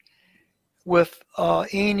meeting with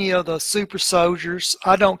any of the super soldiers.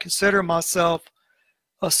 I don't consider myself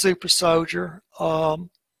a super soldier. I'm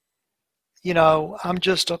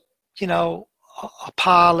just a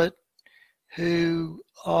pilot who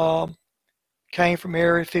came from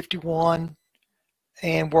Area 51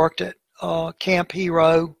 and worked at Camp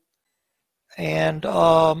Hero, and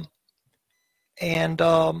I'll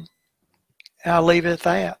leave it at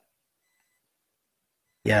that.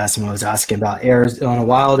 Yeah, someone was asking about Arizona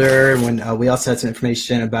Wilder, when we also had some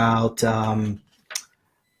information about the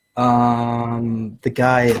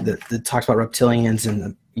guy that talks about reptilians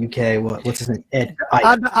in the UK. What's his name? Ed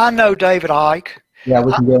Ike. I know David Icke. Yeah,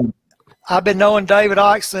 we can go. I've been knowing David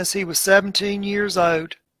Icke since he was 17 years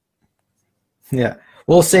old. Yeah,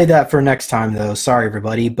 we'll save that for next time, though. Sorry,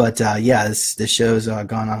 everybody, but yeah, this show's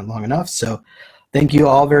gone on long enough. So, thank you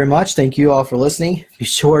all very much. Thank you all for listening. Be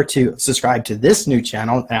sure to subscribe to this new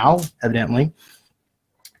channel now, evidently,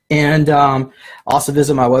 And also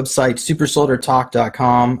visit my website,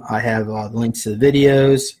 supersoldiertalk.com. I have links to the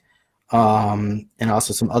videos and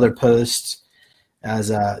also some other posts,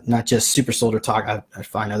 as not just Super Soldier Talk. I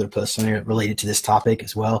find other posts on there related to this topic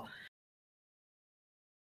as well.